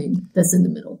Bruce Wayne that's in the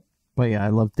middle. But yeah, I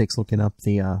love Dick's looking up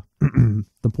the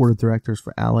board of directors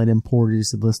for Allied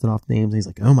Importers and listing off names. And he's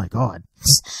like, "Oh my god!"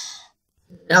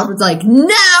 Alfred's like,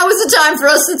 "Now is the time for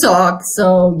us to talk."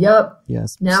 So, yep.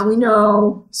 Yes. Now we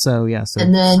know. So yeah.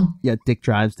 And then Dick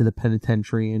drives to the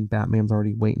penitentiary, and Batman's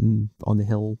already waiting on the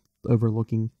hill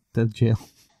overlooking the jail.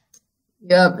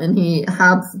 Yep, and he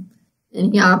hops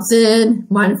in.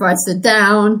 Mind if I sit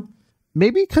down?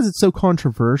 Maybe because it's so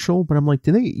controversial, but I'm like,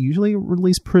 do they usually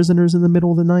release prisoners in the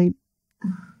middle of the night?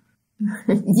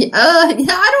 I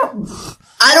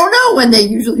don't know when they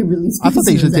usually release prisoners. I thought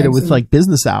they just did it with like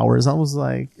business hours. I was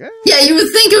like, yeah, you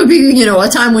would think it would be, a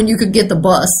time when you could get the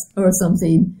bus or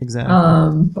something. Exactly.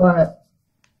 But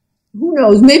who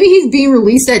knows? Maybe he's being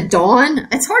released at dawn.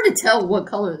 It's hard to tell what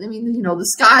color. I mean, the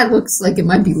sky looks like it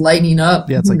might be lighting up.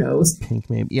 Yeah, it's who like knows?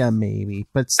 Pink, maybe. Yeah, maybe.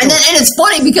 But still. And it's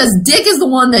funny because Dick is the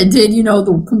one that did,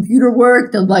 the computer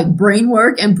work, the like brain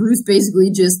work, and Bruce basically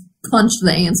just punched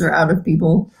the answer out of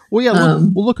people. Well, yeah.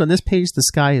 Look on this page. The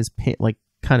sky is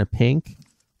kind of pink,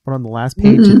 but on the last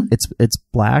page, it's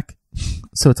black.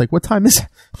 So it's like, what time is it?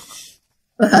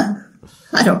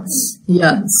 I don't.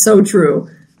 Yeah, so true.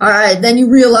 All right, then you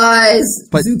realize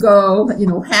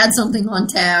Zuko, had something on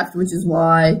Taft, which is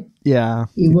why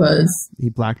he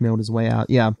blackmailed his way out.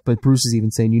 Yeah, but Bruce is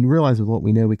even saying, you realize with what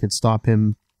we know, we could stop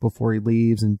him before he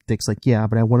leaves. And Dick's like, yeah,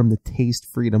 but I want him to taste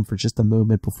freedom for just a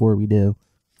moment before we do.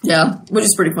 Yeah, which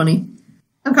is pretty funny.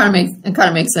 It kind of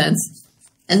makes sense.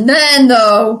 And then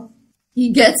though,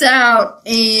 he gets out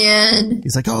and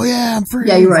he's like, "Oh yeah, I'm free."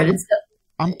 Yeah, you're right.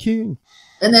 I'm king.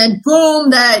 And then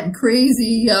boom, that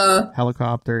crazy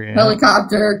helicopter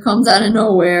comes out of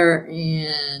nowhere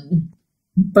and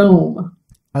boom.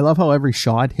 I love how every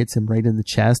shot hits him right in the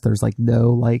chest. There's like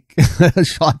no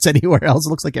shots anywhere else. It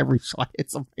looks like every shot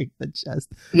hits him right in the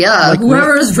chest. Yeah, like,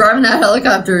 whoever is driving that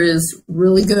helicopter is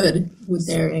really good with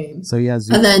their aim. So yeah,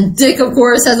 and then Dick, of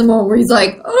course, has a moment where he's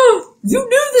like, "Oh, you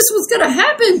knew this was gonna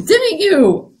happen, didn't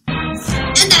you?" And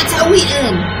that's how we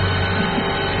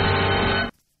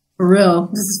end. For real,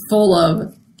 this is full of.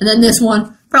 And then this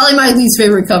one, probably my least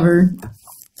favorite cover.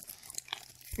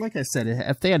 Like I said,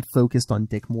 if they had focused on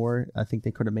Dick more, I think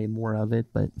they could have made more of it.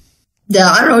 But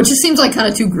yeah, I don't know. It just seems like kind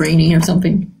of too grainy or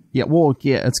something. Yeah, well,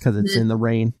 yeah, it's because it's in the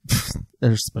rain.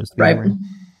 They're supposed to be in the rain.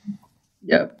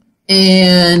 Yep.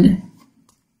 And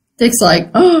Dick's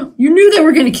like, "Oh, you knew they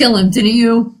were going to kill him, didn't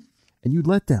you?" And you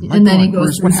let them. And then he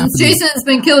goes, "Since Jason's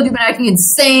been killed, you've been acting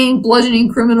insane,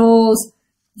 bludgeoning criminals.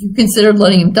 You considered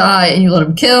letting him die, and you let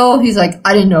him kill." He's like,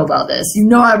 "I didn't know about this. You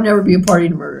know I'd never be a party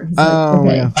to murder." He's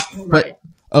yeah.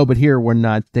 But here when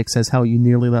Dick says how you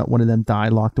nearly let one of them die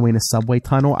locked away in a subway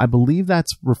tunnel, I believe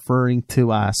that's referring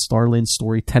to Starlin's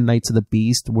story, 10 Nights of the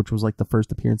Beast, which was like the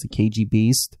first appearance of KG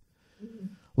Beast.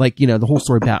 Like, you know, the whole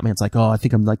story, Batman's like, "Oh, I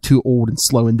think I'm like too old and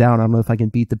slowing down. I don't know if I can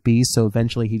beat the Beast." So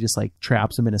eventually he just like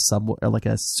traps him in a subway or like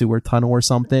a sewer tunnel or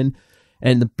something.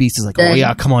 And the Beast is like, "Oh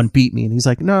yeah, come on, beat me." And he's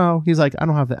like, "No." He's like, I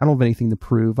don't have anything to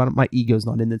prove. My ego's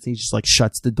not in this. He just like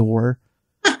shuts the door.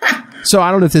 So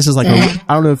I don't know if this is like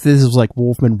I don't know if this is like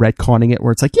Wolfman retconning it,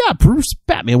 where it's like, yeah,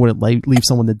 Batman wouldn't leave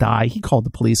someone to die. He called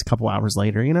the police a couple hours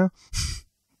later, you know?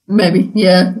 Maybe,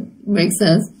 yeah, makes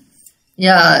sense.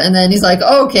 Yeah, and then he's like,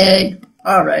 "Okay,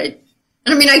 all right."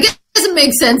 And I mean, I guess it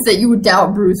makes sense that you would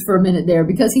doubt Bruce for a minute there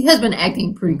because he has been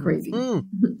acting pretty crazy.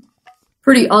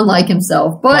 Pretty unlike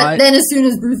himself. But then as soon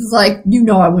as Bruce is like, "You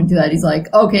know I wouldn't do that," he's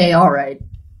like, "Okay, all right."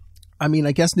 I mean,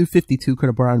 I guess New 52 could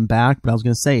have brought him back, but I was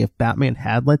going to say, if Batman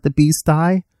had let the Beast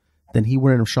die, then he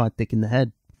wouldn't have shot Dick in the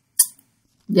head.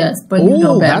 Yes, but you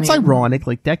know Batman. That's ironic.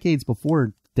 Like, decades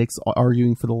before, Dick's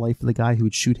arguing for the life of the guy who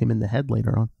would shoot him in the head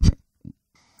later on.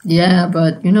 Yeah,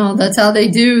 but, you know, that's how they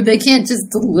do. They can't just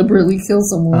deliberately kill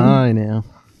someone. I know.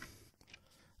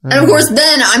 And of course,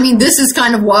 then, I mean, this is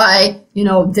kind of why, you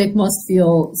know, Dick must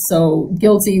feel so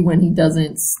guilty when he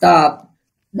doesn't stop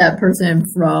that person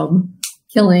from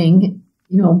killing,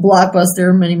 you know,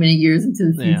 Blockbuster many, many years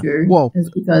into the future. Whoa. It's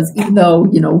because even though,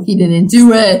 you know, he didn't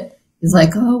do it, it's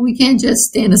like, "Oh, we can't just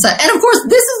stand aside." And of course,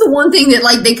 this is the one thing that,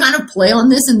 like, they kind of play on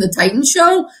this in the Titans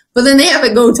show, but then they have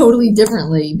it go totally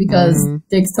differently because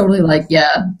Dick's totally like,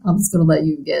 "Yeah, I'm just going to let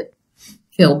you get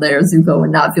killed there, Zuko,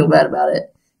 and not feel bad about it."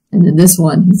 And in this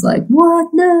one, he's like, "What?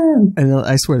 No." And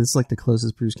I swear, this is like the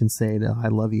closest Bruce can say to "I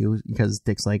love you," because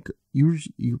Dick's like, you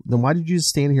then why did you just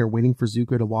stand here waiting for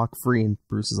Zuko to walk free? And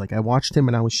Bruce is like, "I watched him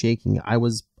and I was shaking. I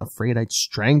was afraid I'd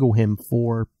strangle him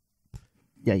for,"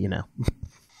 yeah, you know.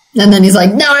 And then he's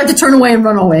like, "Now I have to turn away and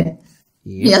run away."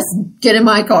 Yep. Yes, get in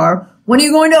my car. "When are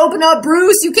you going to open up,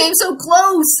 Bruce? You came so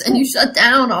close." And you shut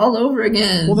down all over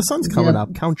again. Well, the sun's coming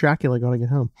up. Count Dracula gotta get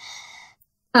home.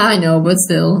 I know, but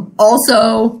still.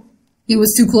 Also, he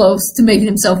was too close to making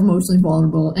himself emotionally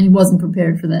vulnerable, and he wasn't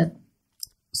prepared for that.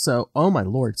 So, oh my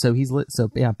lord. So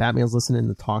Batman's listening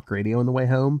to talk radio on the way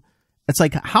home. It's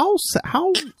like, how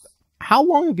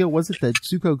long ago was it that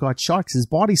Zuko got shot? Because his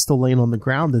body's still laying on the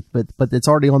ground, but it's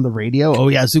already on the radio. "Oh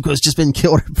yeah, Zuko's just been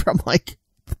killed." I'm like,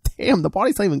 damn, the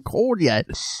body's not even cold yet.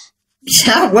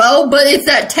 Yeah, well, but it's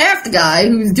that Taft guy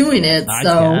who's doing it,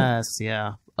 so. I guess,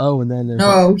 yeah. Oh, and then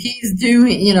he's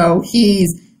doing, you know,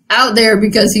 he's out there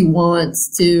because he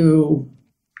wants to,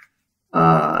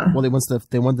 well, they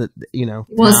want to, you know.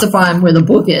 He wants to find where the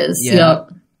book is. Yeah.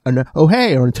 Yep. Oh,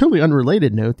 hey, on a totally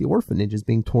unrelated note, the orphanage is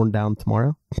being torn down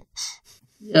tomorrow.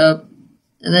 Yep.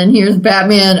 And then here's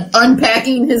Batman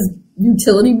unpacking his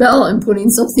utility belt and putting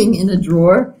something in a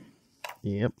drawer.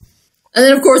 Yep. And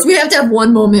then, of course, we have to have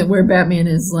one moment where Batman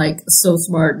is, like, so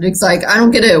smart. Nick's like, "I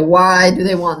don't get it. Why do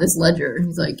they want this ledger?" And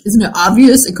he's like, "Isn't it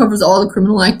obvious? It covers all the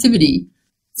criminal activity.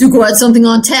 Zuko had something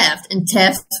on Taft, and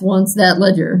Taft wants that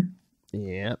ledger."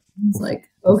 Yep. It's like,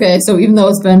 okay, so even though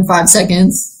it's been 5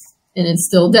 seconds and it's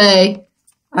still day,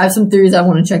 I have some theories I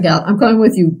want to check out. I'm coming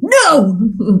with you.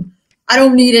 No! I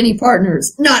don't need any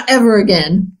partners. Not ever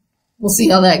again. We'll see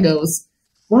how that goes.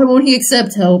 Why won't he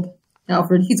accept help?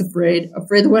 Alfred, he's afraid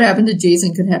that what happened to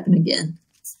Jason could happen again.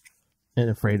 And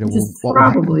afraid of what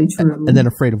probably true. And then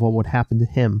afraid of what would happen to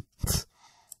him.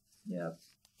 Yep.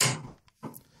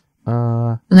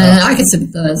 And then I can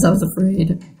sympathize. I was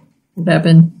afraid. what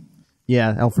happened.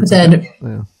 Yeah, Alfred said,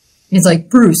 yeah. He's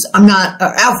like,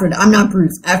 Alfred, I'm not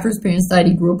Bruce. After his parents died,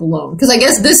 he grew up alone. Because I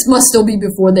guess this must still be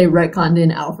before they retconned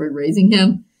in Alfred raising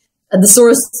him. At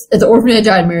the orphanage,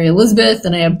 I had Mary Elizabeth,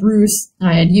 then I had Bruce, and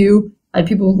I had you. I had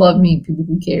people who loved me, people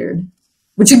who cared.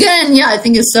 Which again, yeah, I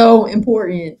think is so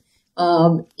important,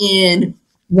 in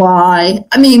why,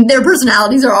 I mean, their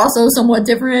personalities are also somewhat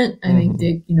different. I think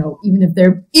Dick, even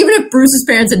if Bruce's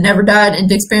parents had never died and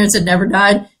Dick's parents had never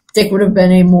died, Dick would have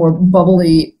been a more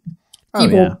bubbly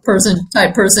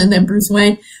type person than Bruce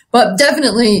Wayne. But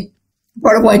definitely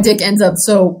part of why Dick ends up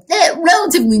so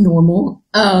relatively normal,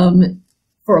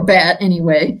 for a bat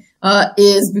anyway,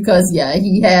 is because,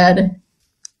 he had,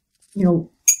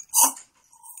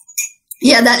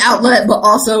 he had that outlet, but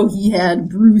also he had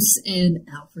Bruce and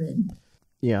Alfred.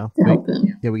 Yeah. To help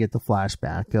him. Yeah, we get the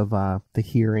flashback of the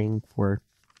hearing where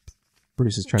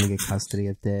Bruce is trying to get custody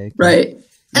of Dick. Right. And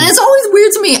it's always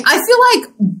weird to me. I feel like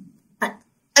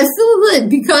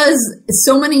because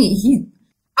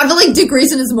I feel like Dick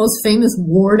Grayson is the most famous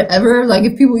ward ever. Like,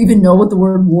 if people even know what the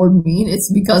word ward mean,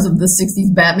 it's because of the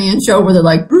 60s Batman show where they're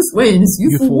like, Bruce Wayne's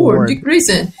youthful ward, Dick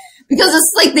Grayson. Because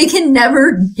it's like they can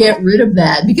never get rid of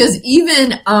that. Because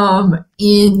even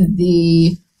in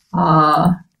the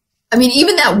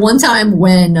even that one time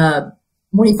when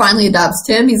he finally adopts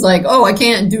Tim, he's like, oh, I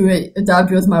can't adopt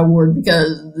you as my ward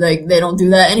because like they don't do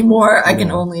that anymore. I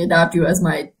can only adopt you as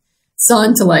my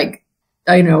son to make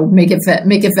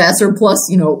it faster. Plus,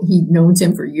 he'd known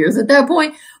Tim for years at that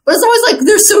point. But it's always like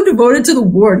they're so devoted to the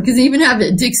ward because they even have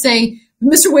Dick saying,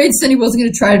 Mr. Wade said he wasn't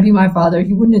going to try to be my father.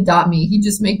 He wouldn't adopt me. He'd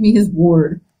just make me his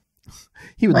ward.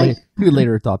 He would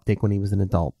later adopt Dick when he was an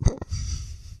adult.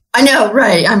 I know,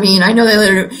 right? I mean, I know they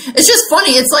later. It's just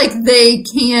funny. It's like they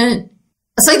can't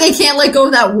let go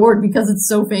of that ward because it's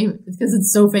so famous. Because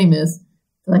it's so famous.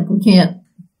 Like they can't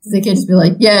just be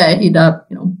like, yeah, he'd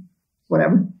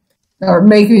whatever, or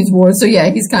make his ward. So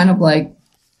yeah, he's kind of like.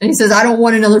 And he says, I don't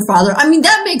want another father. I mean,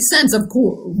 that makes sense, of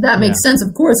course. Sense,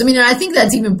 of course. I mean, and I think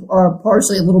that's even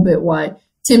partially a little bit why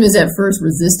Tim is at first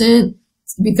resistant.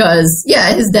 Because,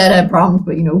 his dad had problems,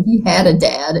 but, he had a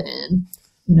dad and,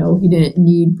 he didn't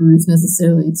need Bruce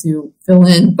necessarily to fill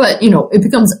in. But, it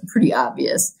becomes pretty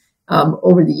obvious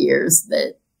over the years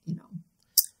that,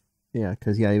 Yeah,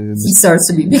 because, he starts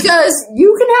to be. Because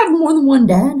you can have more than one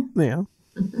dad. Yeah.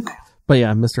 But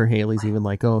yeah, Mr. Haley's even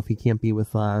like, oh, if he can't be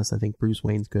with us, I think Bruce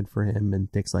Wayne's good for him. And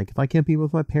Dick's like, if I can't be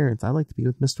with my parents, I like to be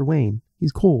with Mr. Wayne.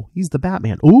 He's cool. He's the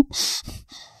Batman. Oops.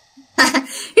 You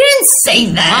didn't say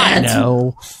that. I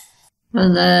know.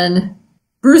 And then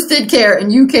Bruce did care,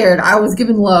 and you cared. I was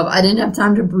given love. I didn't have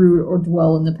time to brood or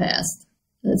dwell in the past.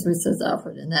 That's what says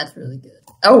Alfred, and that's really good.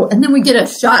 Oh, and then we get a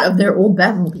shot of their old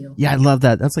Batmobile. Yeah, I love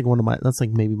that. That's like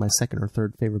maybe my second or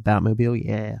third favorite Batmobile.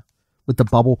 Yeah. With the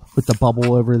bubble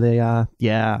over the,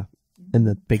 and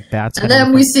the big bats. And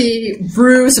then we see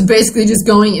Bruce basically just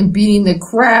going and beating the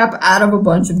crap out of a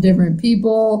bunch of different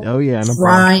people. Oh yeah.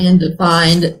 Trying to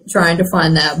find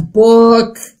that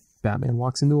book. Batman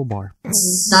walks into a bar.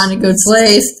 Not in a good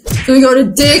place. So we go to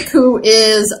Dick, who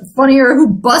is funnier, who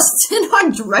busts in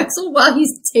on Drexel while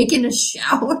he's taking a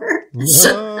shower.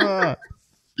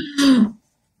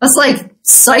 That's like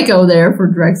psycho there for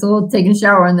Drexel, taking a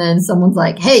shower, and then someone's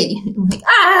like, hey. I'm like,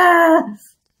 ah!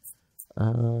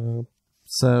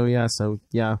 So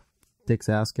Dick's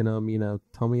asking him,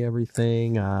 tell me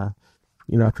everything.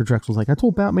 After Drexel's like, I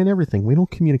told Batman everything. We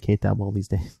don't communicate that well these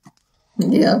days.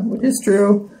 Yeah, which is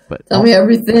true. But tell me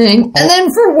everything. And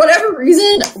then for whatever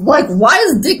reason, like, why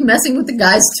is Dick messing with the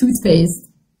guy's toothpaste?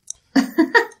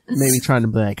 Maybe trying to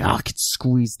be like, I could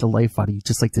squeeze the life out of you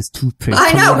just like this toothpaste.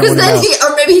 I know, because then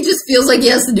or maybe he just feels like he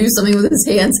has to do something with his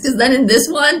hands. Because then in this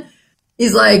one,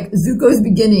 he's like, Zuko's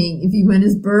beginning, if he went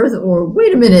his birth, or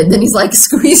wait a minute, then he's like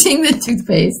squeezing the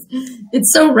toothpaste.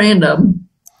 It's so random.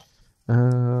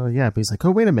 But he's like,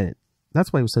 oh, wait a minute.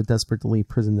 That's why he was so desperate to leave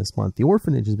prison this month. The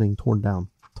orphanage is being torn down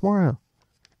tomorrow.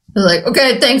 They're like,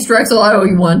 okay, thanks, Drexel. I owe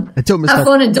you one. Have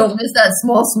fun and don't miss that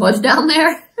small smudge down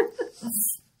there.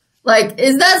 Like,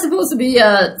 is that supposed to be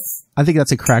I think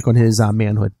that's a crack on his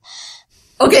manhood.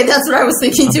 Okay, that's what I was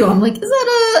thinking too. I'm like, is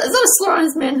that a slur on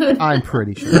his manhood? I'm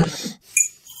pretty sure.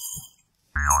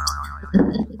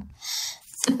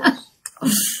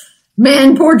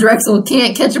 Man, poor Drexel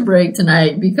can't catch a break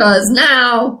tonight because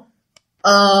now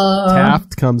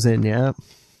Taft comes in, yeah.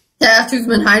 Taft, who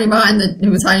was hiding behind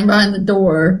the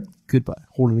door. Goodbye.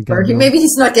 Holding the gun. Maybe he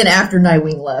snuck in after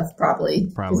Nightwing left, probably.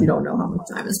 Because you don't know how much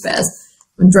time has passed.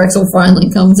 When Drexel finally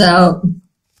comes out.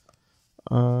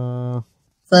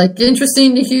 It's like,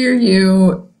 interesting to hear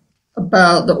you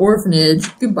about the orphanage.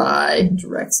 Goodbye,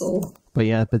 Drexel. But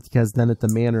yeah, because then at the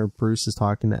manor, Bruce is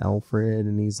talking to Alfred,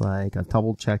 and he's like, I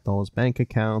double-checked all his bank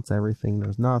accounts, everything,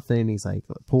 there's nothing. He's like,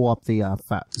 pull up the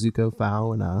Zuko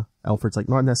file, and Alfred's like,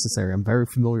 not necessary, I'm very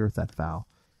familiar with that file.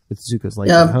 With Zuko's like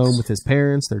at home with his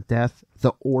parents, their death,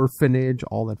 the orphanage,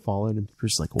 all that followed, and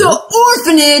Bruce is like, what? The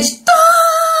orphanage!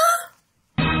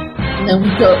 And then we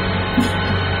go.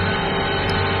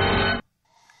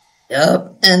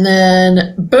 Yep, and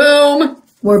then, boom,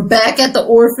 we're back at the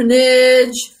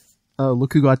orphanage. Oh,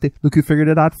 look who figured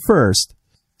it out first.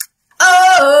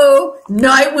 Oh,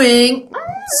 Nightwing.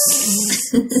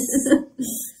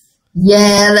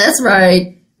 Yeah, that's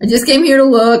right. I just came here to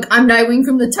look. I'm Nightwing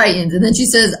from the Titans. And then she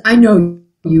says, I know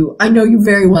you. I know you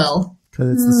very well.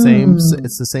 Because it's the same.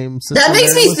 It's the same. That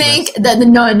makes me think that the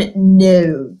nun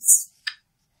knows.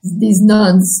 These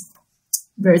nuns,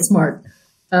 very smart.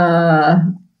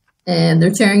 And they're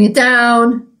tearing it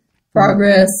down.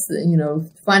 Progress,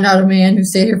 find out a man who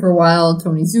stayed here for a while,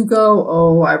 Tony Zuko.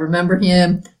 Oh, I remember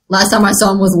him. Last time I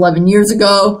saw him was 11 years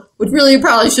ago, which really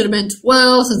probably should have been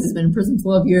 12 since he's been in prison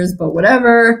 12 years, but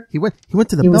whatever. He went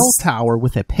to the bell tower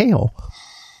with a pail.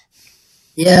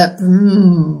 Yeah,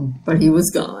 but he was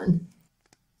gone.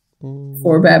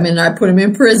 Before Batman and I put him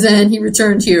in prison, he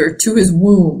returned here to his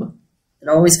womb. It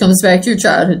always comes back to your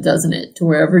childhood, doesn't it? To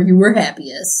wherever you were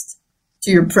happiest.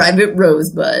 To your private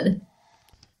rosebud.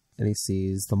 And he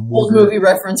sees the mortar. Old movie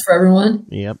reference for everyone.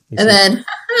 Yep. And then,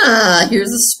 here's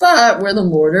a spot where the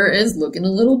mortar is looking a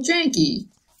little janky.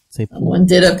 Someone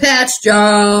did a patch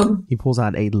job. He pulls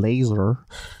out a laser.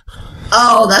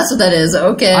 Oh, that's what that is.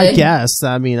 Okay. I guess.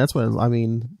 I mean, that's what,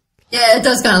 Yeah, it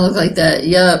does kind of look like that.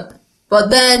 Yep. But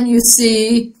then you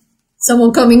see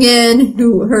someone coming in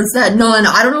who hurts that nun.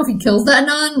 I don't know if he kills that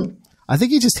nun. I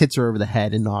think he just hits her over the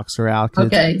head and knocks her out.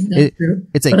 Okay, that's true.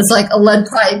 But it's like a lead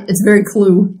pipe. It's very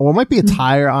Clue. Or it might be a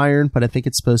tire iron, but I think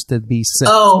it's supposed to be.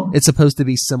 It's supposed to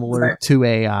be similar to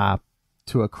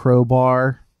a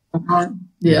crowbar.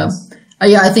 Yeah,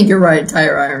 I think you're right.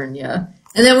 Tire iron. Yeah,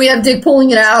 and then we have Dick pulling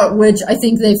it out, which I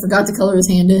think they forgot to color his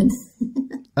hand in.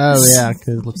 Oh yeah,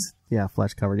 because it looks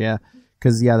flesh covered. Yeah.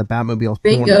 Because, the Batmobile's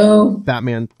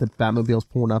the Batmobile's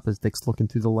pulling up as Dick's looking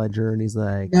through the ledger, and he's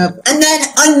like... Yep. And then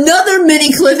another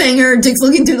mini cliffhanger. Dick's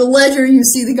looking through the ledger. You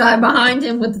see the guy behind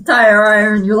him with the tire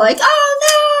iron. You're like,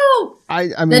 oh, no! I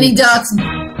mean... Then he ducks.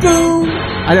 Boom!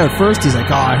 I know, at first he's like,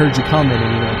 oh, I heard you coming,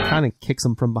 and he kind of kicks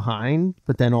him from behind,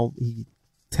 but then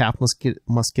Taft must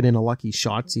get in a lucky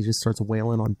shot, so he just starts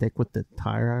wailing on Dick with the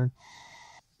tire iron.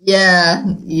 Yeah,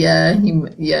 he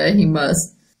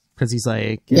must. Because he's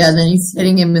like... Yeah, and then he's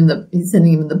hitting him in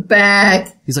the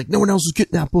back. He's like, no one else is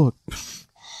getting that book.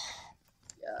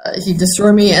 He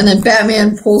destroyed me, and then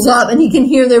Batman pulls up, and he can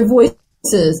hear their voices.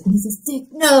 And he says, Dick,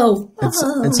 no!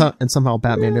 And somehow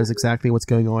Batman knows exactly what's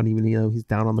going on, even though he's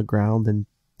down on the ground, and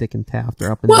Dick and Taft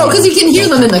are up in Well, because he can hear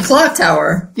them in the clock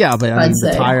tower. Yeah, but I mean,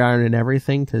 the tire iron and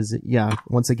everything, because,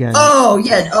 once again... Oh,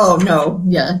 yeah, no,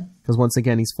 yeah. Because once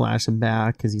again, he's flashing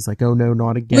back because he's like, oh no,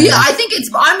 not again. Well, yeah,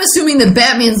 I'm assuming that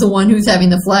Batman's the one who's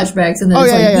having the flashbacks, and then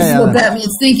this is what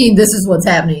Batman's thinking, this is what's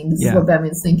happening. This is what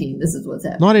Batman's thinking, this is what's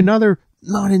happening.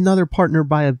 Not another partner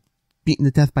beaten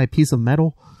to death by a piece of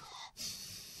metal.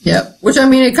 Yeah, which I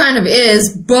mean, it kind of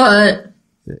is, but...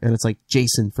 And it's like,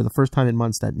 Jason, for the first time in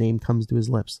months, that name comes to his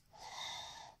lips.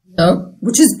 Yep,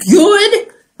 which is good.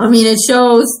 I mean, it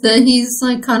shows that he's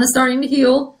like kind of starting to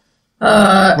heal.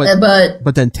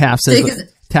 But then Taft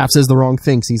says the wrong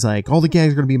thing. So he's like, all the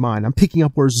gangs are going to be mine. I'm picking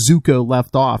up where Zuko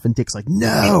left off. And Dick's like,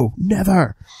 no,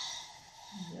 never.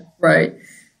 Right.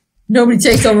 Nobody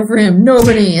takes over for him.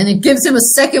 Nobody. And it gives him a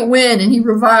second win. And he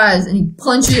revives. And he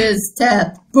punches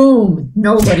Taft. Boom.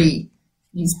 Nobody.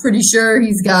 He's pretty sure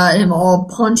he's got him all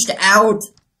punched out.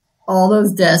 All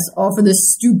those deaths. All for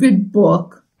this stupid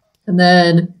book. And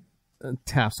then...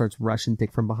 Taft starts rushing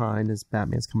Dick from behind as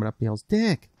Batman's coming up and yells,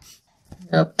 Dick.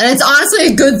 Yep. And it's honestly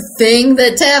a good thing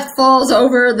that Taft falls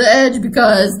over the edge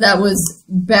because that was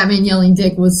Batman yelling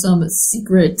Dick was some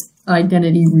secret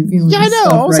identity revealing. Yeah, I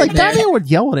know. I was like, Batman would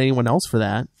yell at anyone else for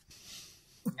that.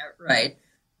 Yeah, right.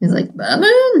 He's like,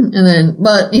 Batman?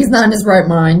 But he's not in his right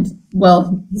mind.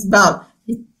 Well,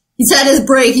 he's had his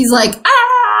break. He's like,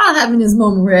 having his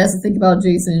moment where he has to think about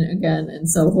Jason again. And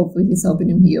so hopefully he's helping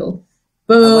him heal.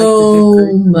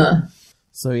 Boom.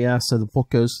 So the book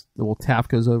goes,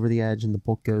 Taft goes over the edge and the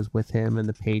book goes with him and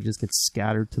the pages get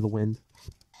scattered to the wind.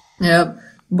 Yep.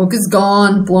 The book is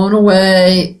gone, blown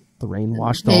away. The rain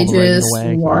washed all the rain away.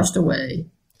 Pages washed away.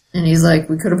 And he's like,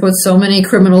 we could have put so many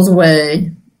criminals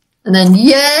away. And then,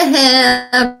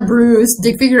 Bruce,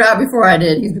 Dick figured out before I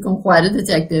did. He's become quite a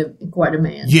detective and quite a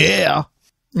man. Yeah.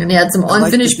 And he had some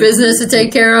unfinished business to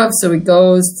take care of, so he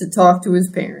goes to talk to his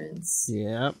parents. villains.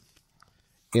 Yep.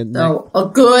 And So a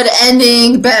good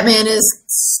ending. Batman is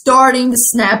starting to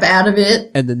snap out of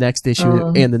it. And the next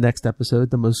issue and the next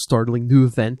episode, the most startling new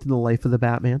event in the life of the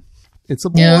Batman. It's a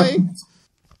boy. Yeah.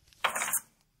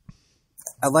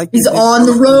 I like He's on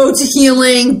the road to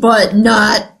healing, but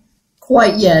not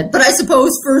quite yet. But I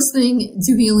suppose first thing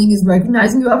to healing is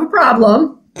recognizing you have a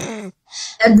problem.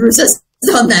 And Bruce has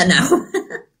done that now.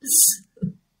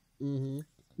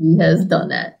 He has done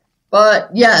that.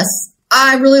 But yes,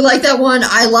 I really like that one.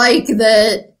 I like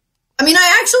that. I mean,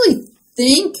 I actually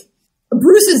think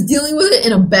Bruce is dealing with it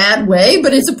in a bad way,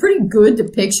 but it's a pretty good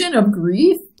depiction of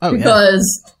grief.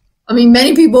 Because, I mean,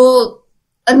 people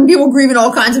grieve in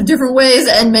all kinds of different ways,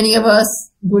 and many of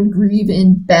us would grieve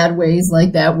in bad ways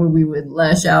like that, where we would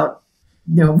lash out.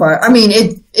 But I mean,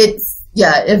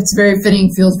 it's very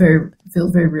fitting. Feels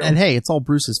very real. And hey, it's all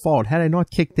Bruce's fault. Had I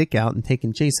not kicked Dick out and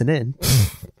taken Jason in.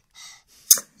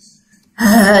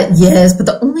 Yes, but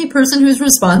the only person who's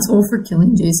responsible for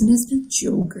killing Jason is the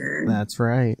Joker. That's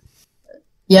right.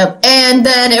 Yep, and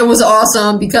then it was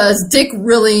awesome because Dick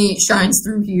really shines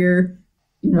through here.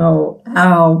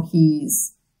 How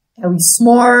he's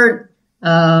smart.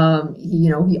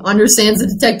 He understands the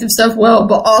detective stuff well,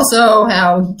 but also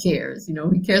how he cares.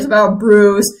 He cares about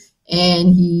Bruce and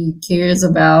he cares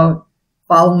about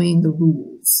following the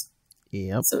rules.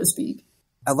 Yep, so to speak.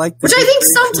 I like, which I think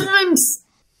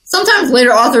sometimes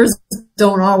later authors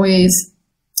don't always.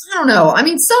 I don't know. I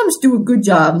mean, some do a good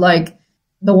job. Like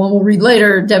the one we'll read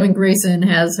later, Devin Grayson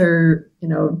has her.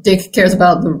 Dick cares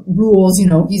about the rules.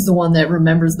 He's the one that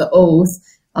remembers the oath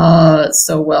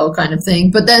so well, kind of thing.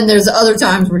 But then there's other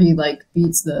times where he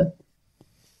beats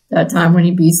that time when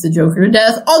he beats the Joker to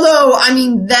death. Although, I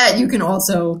mean, that you can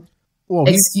also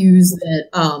excuse that.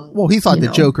 He thought the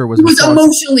Joker was.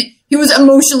 He was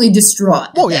emotionally distraught.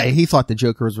 Well, yeah, he thought the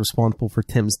Joker was responsible for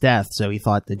Tim's death, so he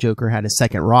thought the Joker had a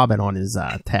second Robin on his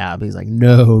tab. He's like,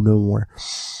 no more.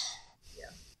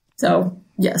 Yeah. So,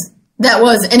 yes, that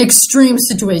was an extreme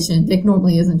situation. Dick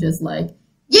normally isn't just like,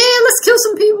 yeah, let's kill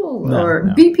some people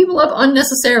or beat people up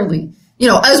unnecessarily.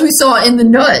 As we saw in the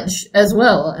Nudge as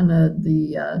well, in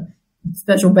the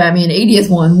special Batman 80th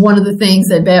one of the things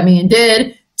that Batman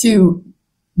did to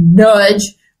nudge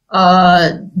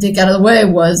Dick out of the way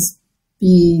was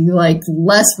be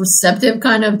less receptive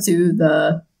kind of to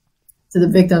the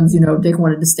victims. Dick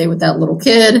wanted to stay with that little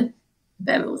kid.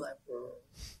 Batman was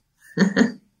like,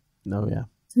 no, yeah.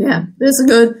 Yeah, it's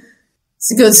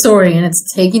a good story, and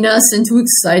it's taking us into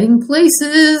exciting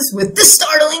places with the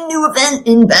startling new event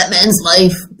in Batman's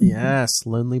life. Yes,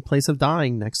 Lonely Place of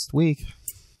Dying next week.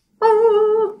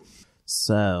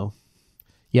 So,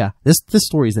 yeah, this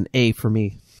story is an A for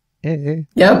me. A.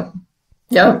 Yep,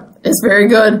 it's very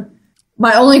good.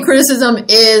 My only criticism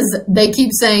is they keep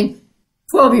saying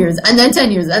 12 years, and then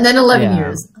 10 years, and then 11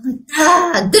 years.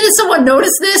 I'm like, didn't someone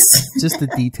notice this? Just the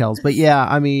details. But yeah,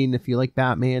 I mean, if you like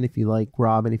Batman, if you like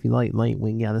Robin, if you like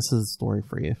Nightwing, yeah, this is a story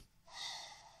for you.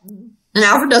 And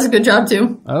Alfred does a good job,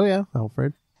 too. Oh, yeah,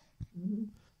 Alfred.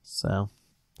 So,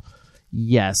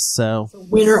 yes, so. It's a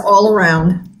winner all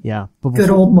around. Yeah. Good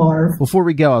old Marv. Before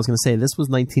we go, I was going to say, this was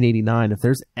 1989. If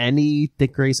there's any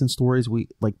Dick Grayson stories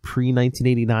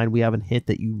pre-1989 we haven't hit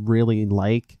that you really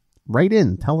like, write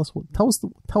in. Tell us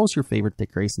your favorite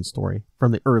Dick Grayson story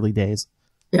from the early days.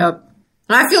 Yep.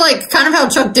 And I feel like kind of how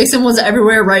Chuck Dixon was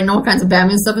everywhere writing all kinds of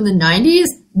Batman stuff in the 90s,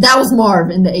 that was Marv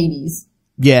in the 80s.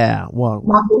 Yeah, well...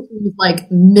 Marv was like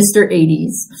Mr.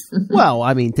 80s. Well,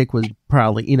 I mean, Dick was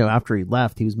probably, after he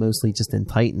left, he was mostly just in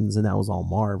Titans, and that was all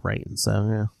Marv writing, so,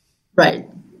 yeah. Right.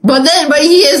 But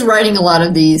he is writing a lot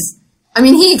of these. I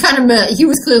mean, he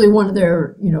was clearly one of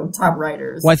their, top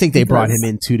writers. Well, I think they brought him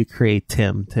in, too, to create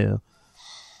Tim, too.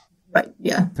 Right,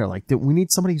 yeah. They're like, we need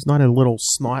somebody who's not a little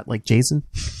snot like Jason.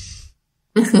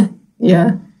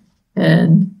 Yeah.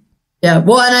 And, yeah,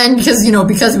 well, and because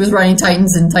he was writing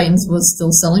Titans, and Titans was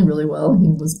still selling really well, he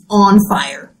was on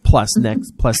fire. Plus,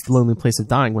 The Lonely Place of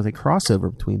Dying was a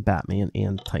crossover between Batman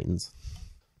and Titans.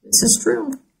 This is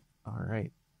true. All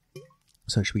right.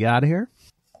 So, should we get out of here?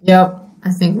 Yep. I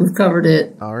think we've covered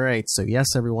it. All right. So,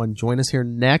 yes, everyone, join us here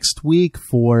next week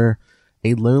for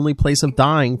A Lonely Place of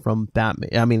Dying from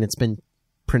Batman. I mean, it's been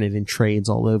printed in trades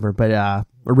all over, but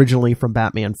originally from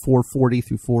Batman 440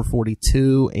 through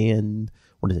 442 and,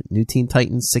 what is it, New Teen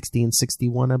Titans 60 and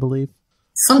 61, I believe.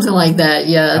 Something like that,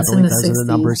 yeah. It's in the 60s. Those are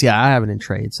the numbers. Yeah, I have it in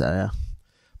trades. But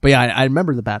yeah, I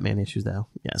remember the Batman issues, though.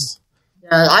 Yes.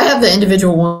 Yeah, I have the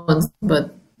individual ones,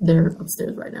 but they're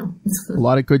upstairs right now. A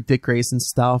lot of good Dick Grayson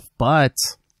stuff, but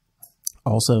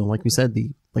also, like we said,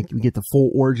 we get the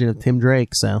full origin of Tim Drake,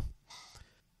 so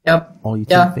yep. All you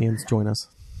Tim fans, join us.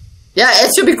 Yeah,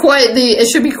 it should be quite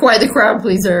the crowd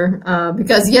pleaser.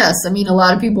 Because yes, I mean, a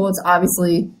lot of people, it's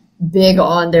obviously big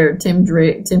on their Tim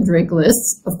Drake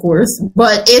lists, of course,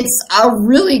 but it's a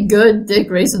really good Dick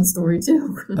Grayson story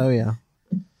too. Oh yeah.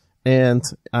 And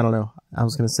I don't know. I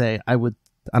was going to say, I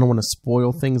don't want to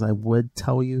spoil things. I would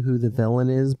tell you who the villain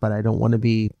is, but I don't want to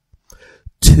be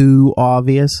too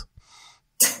obvious.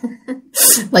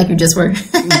 Like you just were.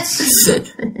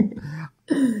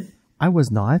 I was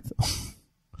not.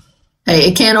 Hey,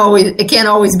 it can't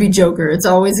always be Joker. It's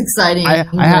always exciting.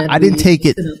 I didn't take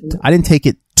it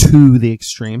to the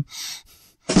extreme.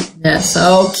 Yes,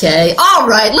 okay. All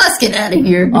right, let's get out of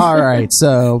here. All right,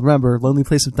 so remember, Lonely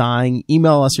Place of Dying.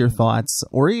 Email us your thoughts,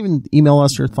 or even email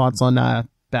us your thoughts on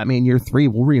Batman Year 3.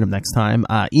 We'll read them next time.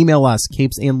 Email us,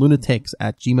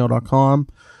 capesandlunatics@gmail.com.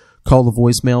 Call the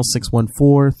voicemail,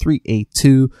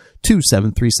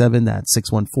 614-382-2737. That's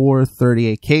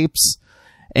 614-38-CAPES.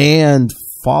 And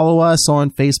follow us on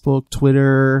Facebook,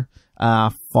 Twitter.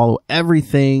 Follow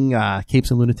everything,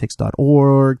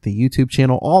 capesandlunatics.org, the YouTube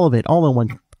channel, all of it, all in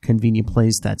one convenient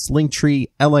place. That's Linktree,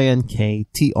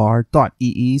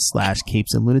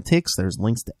 linktr.ee/capesandlunatics. There's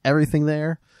links to everything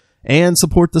there. And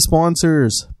support the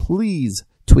sponsors, please.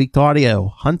 Tweaked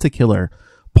Audio, Hunt a Killer,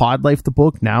 Pod Life the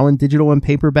book, now in digital and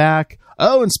paperback.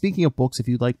 Oh, and speaking of books, if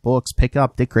you like books, pick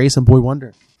up Dick Grayson, Boy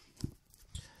Wonder.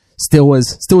 Still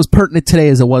was pertinent today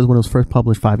as it was when it was first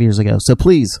published 5 years ago. So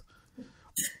please,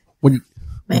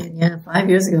 Man, yeah, 5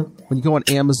 years ago. When you go on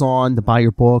Amazon to buy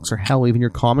your books, or hell, even your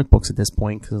comic books at this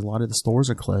point, because a lot of the stores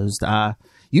are closed,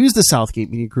 use the Southgate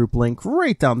Media Group link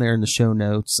right down there in the show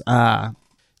notes.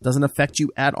 Doesn't affect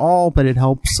you at all, but it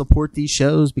helps support these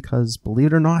shows because, believe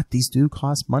it or not, these do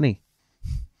cost money.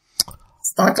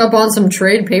 Stock up on some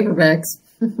trade paperbacks.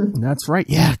 That's right.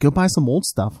 Yeah, go buy some old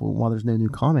stuff while there's no new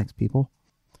comics, people.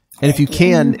 And if you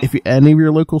can, if any of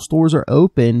your local stores are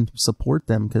open, support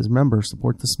them, because remember,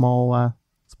 support the small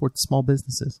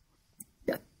businesses.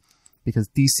 Yeah. Because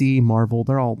DC, Marvel,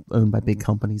 they're all owned by big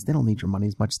companies. They don't need your money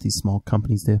as much as these small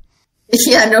companies do.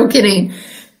 Yeah, no kidding.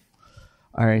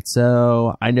 All right,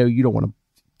 so I know you don't want to.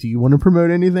 Do you want to promote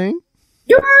anything?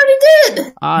 You already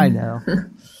did. I know.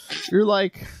 You're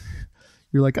like,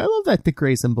 I love that Dick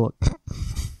Grayson book.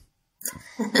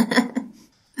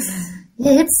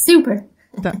 Yeah, it's super.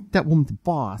 That woman's the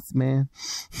boss, man.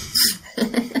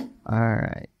 All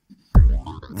right.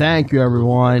 Thank you,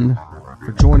 everyone,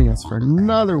 for joining us for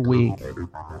another week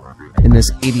in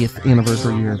this 80th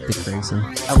anniversary year of Dick Grayson.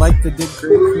 I like the Dick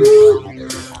Grayson.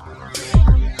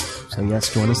 So yes,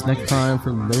 join us next time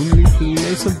for Lonely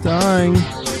Place of Dying.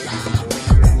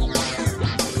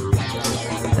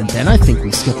 And then I think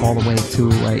we skip all the way to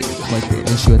like the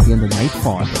issue at the end of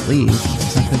Nightfall, I believe.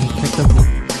 Is that the picked up?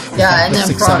 Yeah, and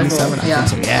then Prodigal. Yeah.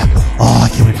 So, yeah. Oh, I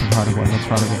can't wait for Prodigal. I love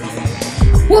Prodigal.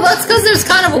 Well, that's because there's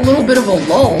kind of a little bit of a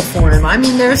lull for him. I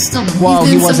mean, there's some. Well,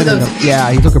 he wasn't in the.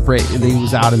 Yeah, he took a break. He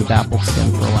was out of the Bat books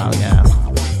again for a while. Yeah.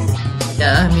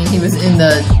 Yeah, I mean, he was in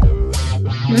the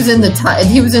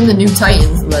New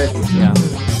Titans, but yeah.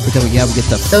 But then we get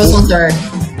the those ones are.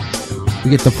 We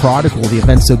get the Prodigal. The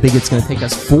event's so big it's going to take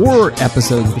us 4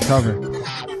 episodes to cover.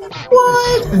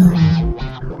 What?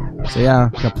 So yeah,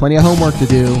 got plenty of homework to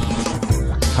do.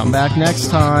 Come back next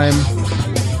time.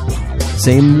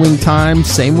 Same wing time,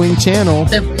 same wing channel.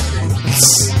 And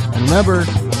remember,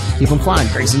 keep them flying,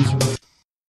 Grayson.